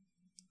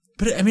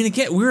 But I mean,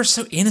 again, we were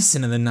so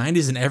innocent in the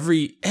 90s, and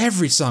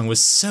every song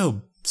was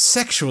so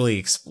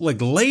sexually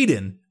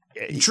laden,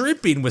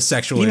 dripping with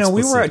sexual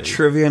explicitity. We were at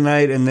trivia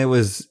night, and there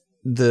was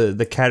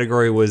the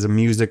category was a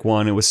music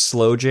one. It was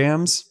slow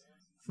jams.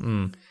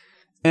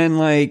 And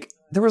like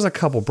there was a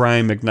couple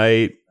Brian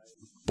McKnight,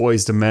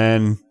 Boyz II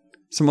Men.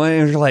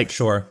 Somebody was like,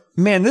 sure,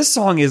 man, this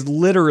song is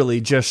literally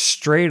just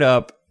straight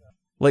up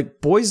like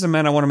Boyz II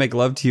Men. I Want to Make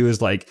Love to You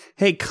is like,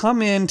 hey,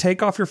 come in,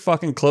 take off your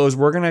fucking clothes.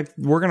 We're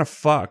gonna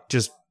fuck.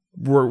 Just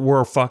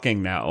we're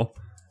fucking now.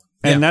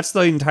 And that's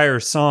the entire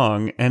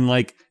song. And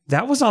like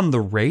that was on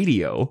the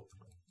radio.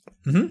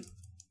 Mm-hmm.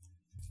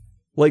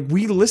 Like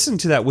we listened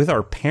to that with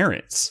our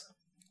parents.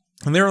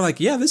 And they were like,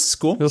 yeah, this is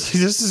cool. This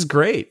is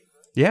great.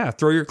 Yeah,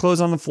 throw your clothes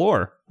on the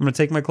floor. I'm going to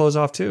take my clothes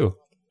off too.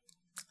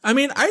 I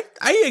mean, I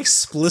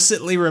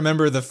explicitly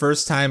remember the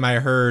first time I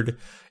heard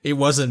It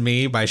Wasn't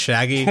Me by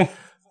Shaggy.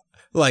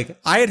 Like,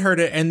 I had heard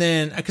it, and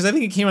then, because I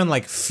think it came on,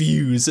 like,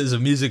 Fuse as a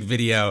music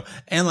video,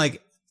 and,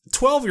 like,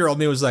 12-year-old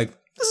me was like,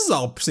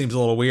 seems a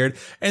little weird.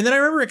 And then I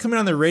remember it coming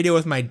on the radio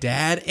with my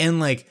dad, and,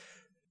 like,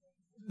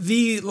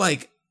 the,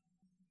 like,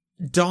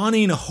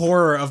 dawning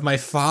horror of my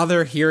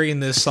father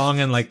hearing this song,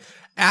 and, like,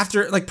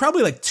 after, like,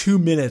 probably, like, 2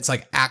 minutes,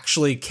 like,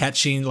 actually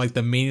catching, like,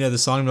 the meaning of the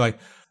song, and be like,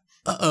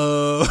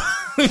 uh-oh.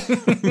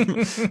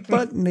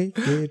 Butt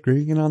naked,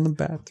 drinking on the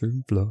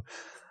bathroom floor.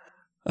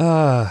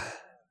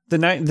 The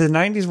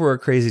 90s were a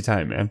crazy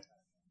time, man.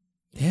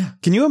 Yeah.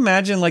 Can you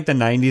imagine like the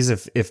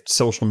 90s if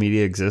social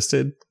media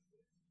existed?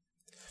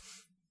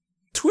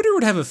 Twitter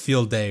would have a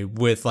field day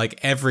with like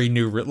every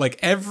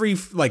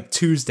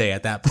Tuesday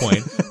at that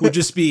point would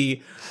just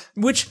be,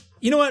 which,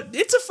 you know what?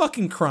 It's a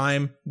fucking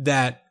crime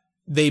that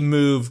they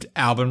moved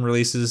album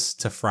releases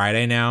to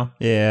Friday now.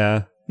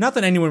 Yeah. Not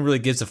that anyone really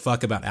gives a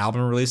fuck about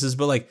album releases,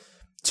 but like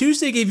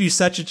Tuesday gave you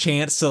such a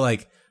chance to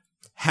like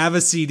have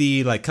a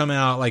CD like come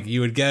out, like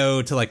you would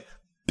go to like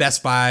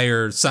Best Buy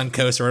or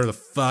Suncoast or whatever the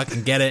fuck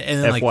and get it,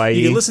 and then like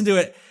you could listen to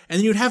it, and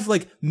then you'd have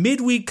like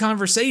midweek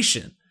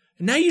conversation.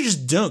 And now you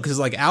just don't, because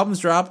like albums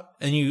drop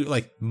and you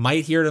like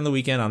might hear it on the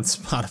weekend on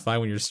Spotify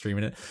when you're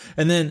streaming it,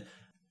 and then,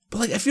 but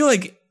like I feel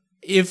like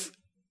if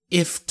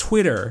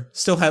Twitter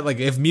still had like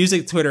if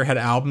music Twitter had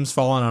albums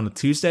falling on a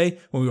Tuesday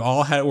when we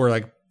all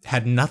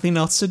had nothing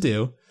else to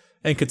do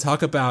and could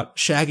talk about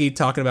Shaggy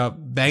talking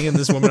about banging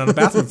this woman on a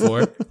bathroom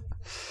floor.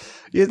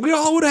 We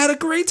all would have had a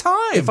great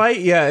time.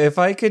 If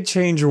I could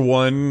change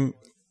one,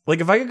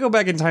 like if I could go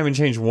back in time and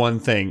change one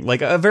thing,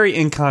 like a very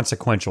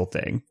inconsequential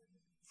thing,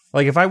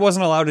 like if I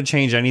wasn't allowed to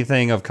change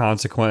anything of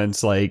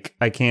consequence, like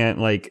I can't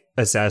like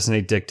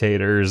assassinate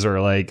dictators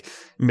or like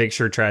make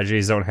sure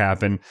tragedies don't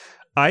happen.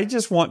 I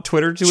just want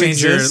Twitter to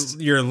exist.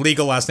 Change your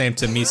legal last name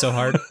to Me So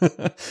Hard.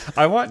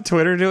 I want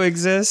Twitter to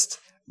exist,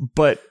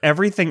 but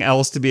everything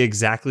else to be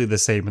exactly the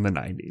same in the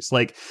 90s.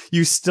 Like,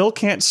 you still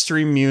can't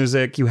stream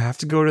music. You have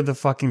to go to the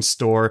fucking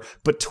store,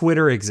 but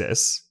Twitter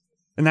exists.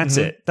 And that's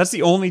it. That's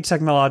the only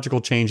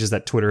technological change, is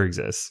that Twitter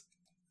exists.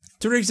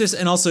 Twitter exists,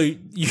 and also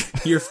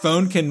your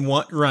phone can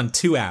run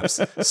two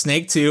apps,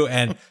 Snake 2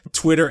 and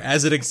Twitter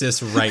as it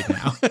exists right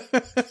now.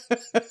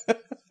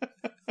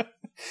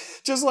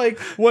 Just like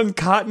when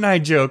Cotton Eye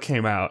Joe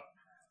came out.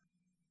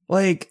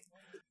 Like...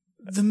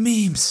 the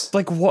memes.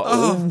 Like,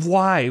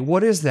 why?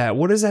 What is that?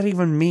 What does that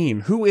even mean?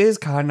 Who is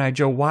Cotton Eye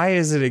Joe? Why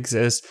does it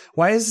exist?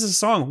 Why is this a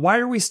song? Why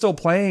are we still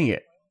playing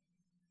it?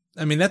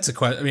 I mean, that's a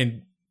question. I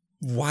mean,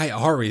 why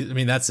are we? I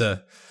mean, that's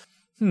a...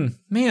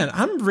 Man,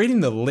 I'm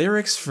reading the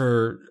lyrics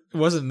for It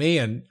Wasn't Me,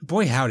 and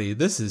boy howdy,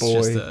 this is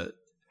just a...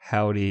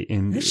 howdy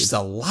indeed. There's just a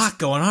lot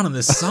going on in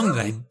this song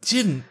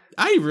that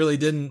I really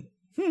didn't...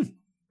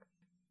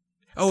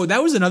 Oh,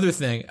 that was another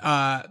thing.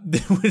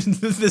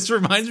 This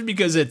reminds me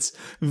because it's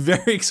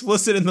very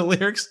explicit in the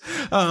lyrics.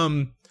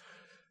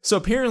 So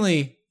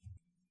apparently,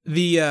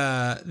 the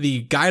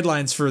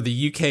guidelines for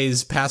the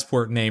UK's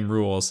passport name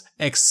rules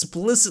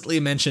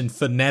explicitly mention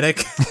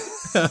phonetic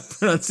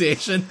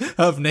pronunciation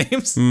of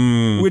names,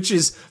 which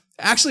is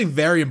actually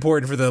very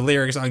important for the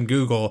lyrics on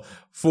Google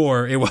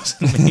for It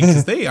Wasn't Me,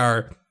 because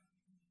they're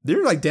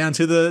like down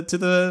to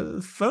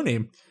the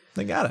phoneme.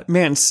 They got it.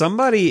 Man,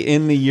 somebody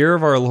in the year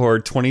of our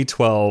Lord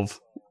 2012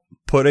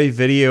 put a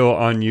video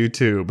on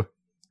YouTube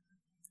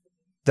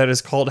that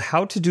is called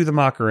How to Do the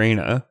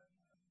Macarena.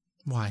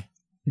 Why?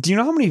 Do you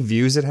know how many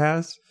views it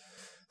has?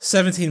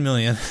 17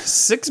 million.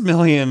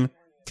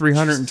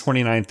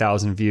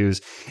 6,329,000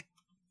 views.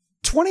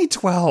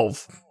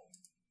 2012.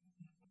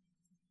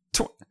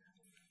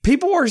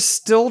 People are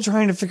still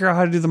trying to figure out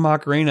how to do the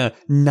Macarena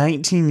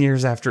 19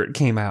 years after it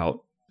came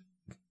out.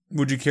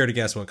 Would you care to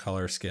guess what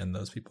color skin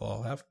those people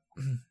all have?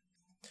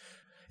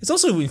 It's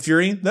also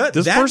infuriating.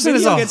 This person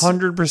is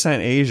 100%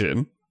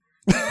 Asian.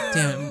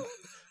 Damn.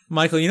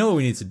 Michael, you know what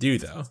we need to do,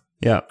 though?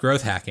 Yeah.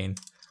 Growth hacking.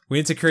 We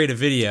need to create a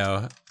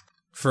video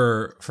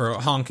for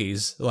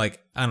honkies,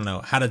 like, I don't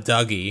know, how to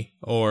Dougie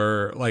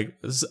or like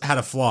how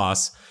to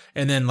floss.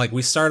 And then like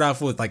we start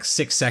off with like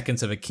 6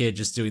 seconds of a kid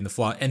just doing the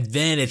floss. And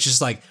then it's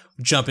just like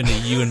jump into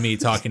you and me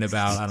talking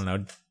about, I don't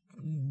know,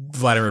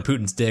 Vladimir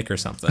Putin's dick or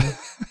something.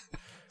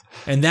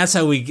 And that's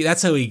how we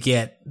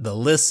get the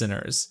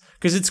listeners.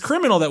 Because it's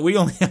criminal that we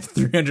only have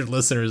 300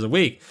 listeners a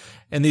week,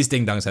 and these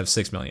ding dongs have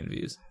 6 million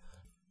views.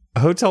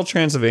 Hotel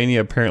Transylvania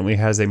apparently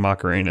has a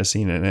Macarena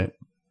scene in it.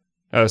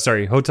 Oh,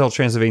 sorry, Hotel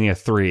Transylvania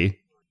 3.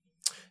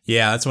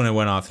 Yeah, that's when it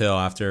went off hill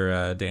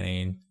after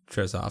Danny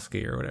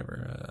Trezofsky or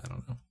whatever. I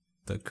don't know,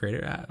 the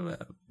creator.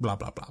 Blah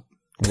blah blah.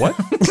 What?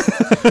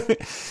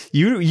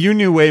 You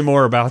knew way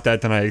more about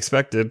that than I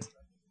expected.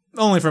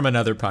 Only from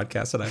another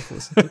podcast that I've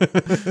listened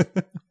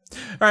to. All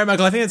right,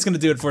 Michael, I think that's going to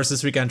do it for us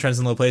this week on Trends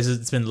in Low Places.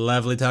 It's been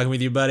lovely talking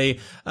with you, buddy.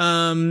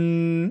 I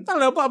don't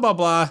know, blah, blah,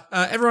 blah.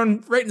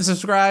 Everyone, rate and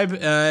subscribe.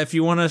 If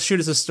you want to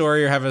shoot us a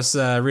story or have us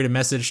read a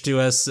message to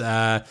us,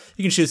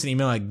 you can shoot us an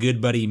email at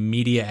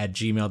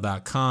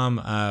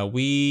goodbuddymedia@gmail.com.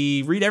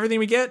 We read everything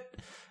we get.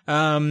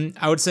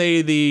 I would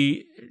say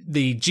the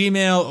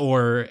Gmail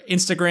or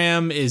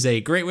Instagram is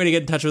a great way to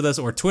get in touch with us,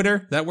 or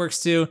Twitter. That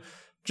works too.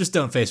 Just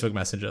don't Facebook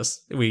message us.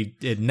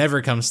 It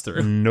never comes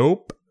through.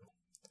 Nope.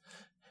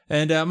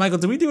 And Michael,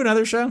 do we do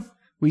another show?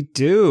 We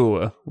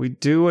do. We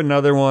do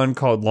another one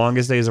called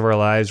Longest Days of Our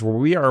Lives, where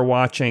we are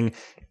watching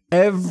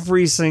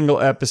every single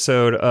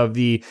episode of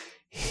the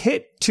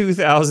hit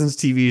 2000s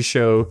TV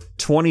show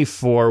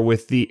 24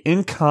 with the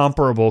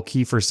incomparable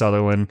Kiefer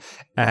Sutherland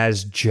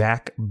as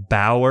Jack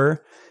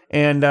Bauer.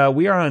 And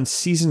we are on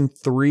season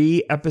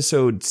 3,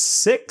 episode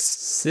 6.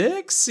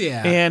 6?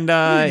 Yeah. And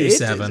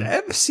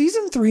 7.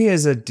 Season 3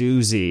 is a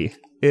doozy.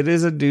 It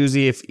is a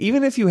doozy.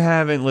 Even if you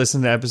haven't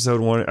listened to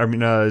episode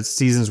 1,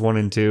 seasons 1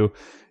 and 2,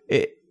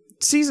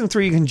 season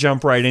 3 you can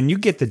jump right in. You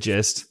get the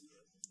gist.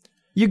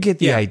 You get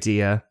the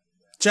idea.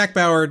 Jack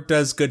Bauer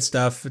does good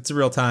stuff. It's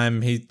real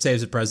time. He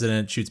saves the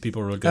president, shoots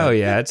people real good. Oh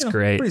yeah, it's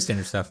great. Pretty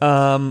standard stuff.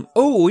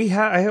 We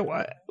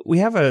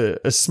have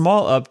a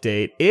small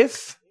update.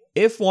 If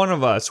one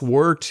of us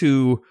were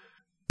to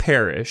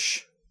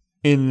perish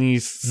in the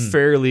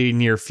fairly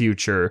near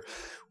future,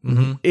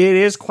 it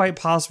is quite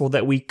possible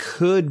that we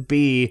could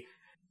be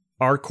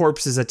our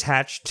corpses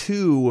attached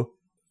to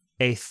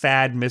a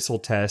THAAD missile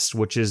test,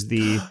 which is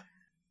the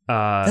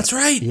that's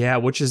right. Yeah,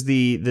 which is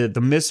the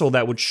missile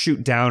that would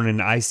shoot down an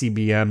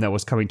ICBM that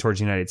was coming towards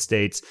the United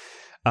States.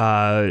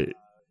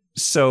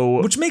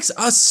 So which makes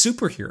us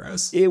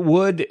superheroes.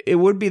 It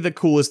would be the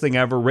coolest thing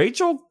ever.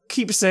 Rachel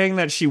keeps saying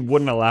that she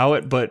wouldn't allow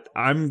it, but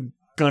I'm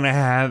gonna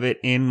have it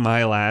in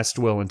my last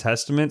will and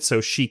testament,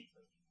 so she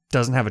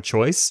doesn't have a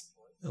choice.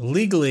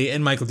 Legally,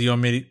 and Michael, do you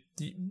want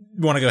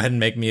to go ahead and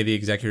make me the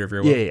executor of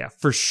your will? Yeah,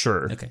 for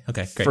sure. Okay,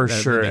 great. For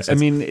sure. I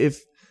mean,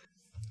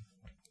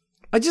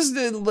 I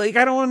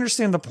don't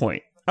understand the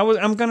point.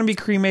 I'm going to be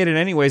cremated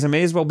anyways. I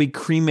may as well be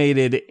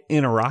cremated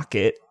in a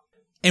rocket.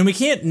 And we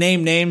can't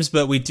name names,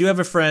 but we do have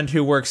a friend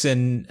who works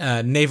in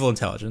naval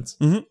intelligence.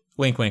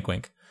 Wink, wink,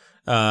 wink.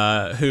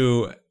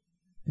 Who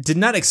did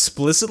not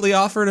explicitly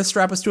offer to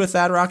strap us to a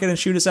THAAD rocket and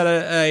shoot us at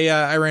a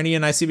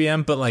Iranian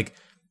ICBM, but like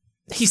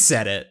he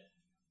said it.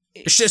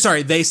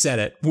 Sorry, they said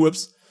it.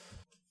 Whoops.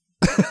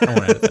 I want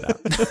to edit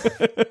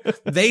that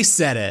out. They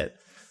said it.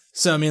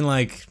 So I mean,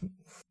 like,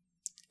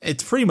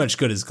 it's pretty much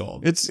good as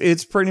gold.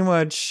 It's pretty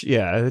much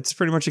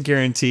a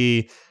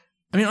guarantee.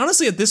 I mean,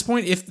 honestly, at this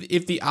point,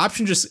 if the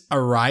option just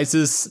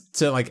arises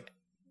to, like,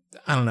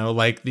 I don't know,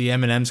 like the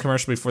M&M's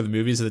commercial before the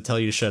movies that tell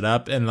you to shut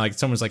up, and like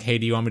someone's like, hey,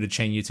 do you want me to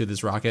chain you to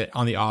this rocket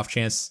on the off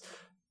chance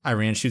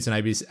Iran shoots an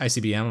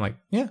ICBM? I'm like,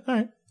 yeah, all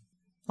right.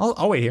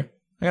 I'll wait here.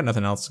 I got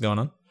nothing else going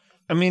on.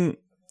 I mean,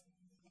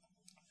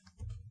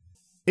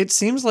 it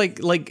seems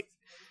like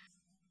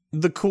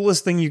the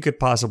coolest thing you could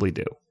possibly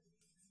do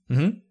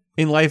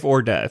in life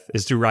or death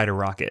is to ride a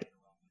rocket.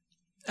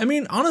 I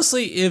mean,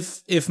 honestly,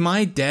 if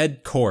my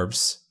dead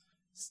corpse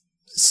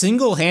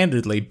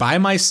single-handedly by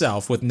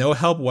myself with no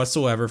help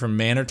whatsoever from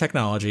man or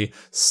technology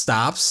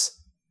stops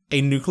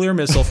a nuclear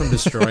missile from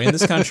destroying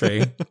this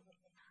country,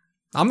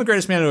 I'm the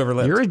greatest man who ever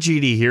lived. You're a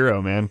GD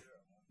hero, man.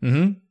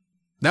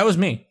 That was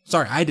me.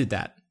 Sorry, I did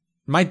that.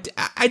 I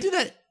did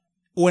that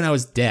when I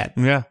was dead.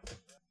 Yeah.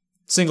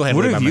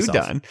 Single-handedly by myself. What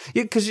have you done?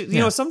 Yeah, because you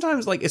know,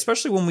 sometimes, like,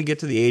 especially when we get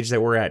to the age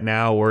that we're at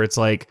now, where it's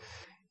like,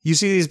 you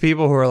see these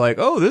people who are like,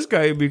 oh, this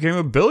guy became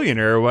a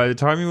billionaire by the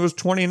time he was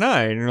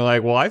 29. And you're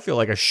like, well, I feel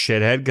like a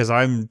shithead because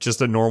I'm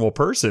just a normal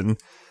person.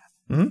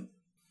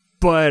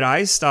 But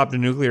I stopped a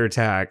nuclear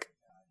attack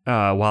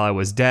while I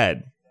was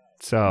dead.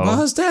 So while I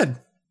was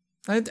dead.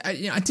 I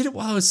did it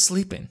while I was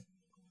sleeping.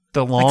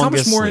 The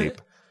longest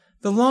sleep.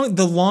 The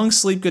long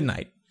sleep good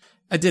night.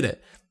 I did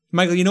it.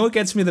 Michael, you know what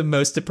gets me the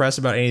most depressed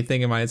about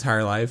anything in my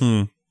entire life?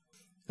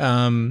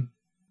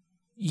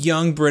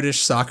 Young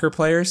British soccer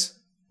players,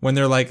 when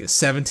they're like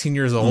 17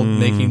 years old,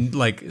 making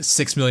like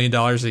 $6 million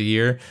a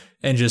year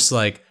and just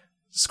like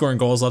scoring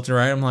goals left and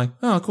right. I'm like,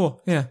 oh, cool.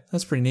 Yeah,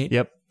 that's pretty neat.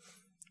 Yep.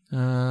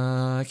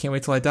 I can't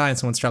wait till I die and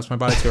someone straps my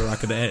body to a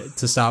rocket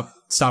to stop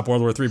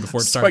World War III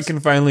before it starts. So I can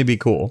finally be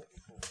cool.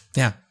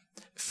 Yeah.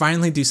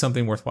 Finally do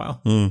something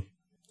worthwhile. And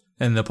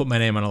they'll put my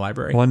name on a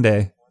library. One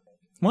day.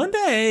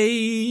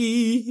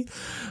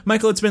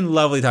 Michael, it's been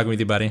lovely talking with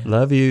you, buddy.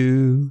 Love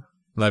you.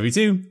 Love you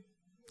too.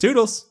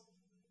 Toodles.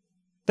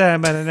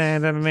 I'm gonna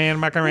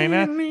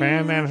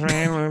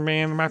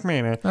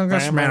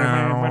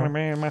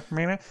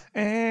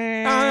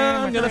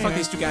fuck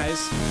these two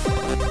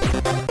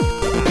guys.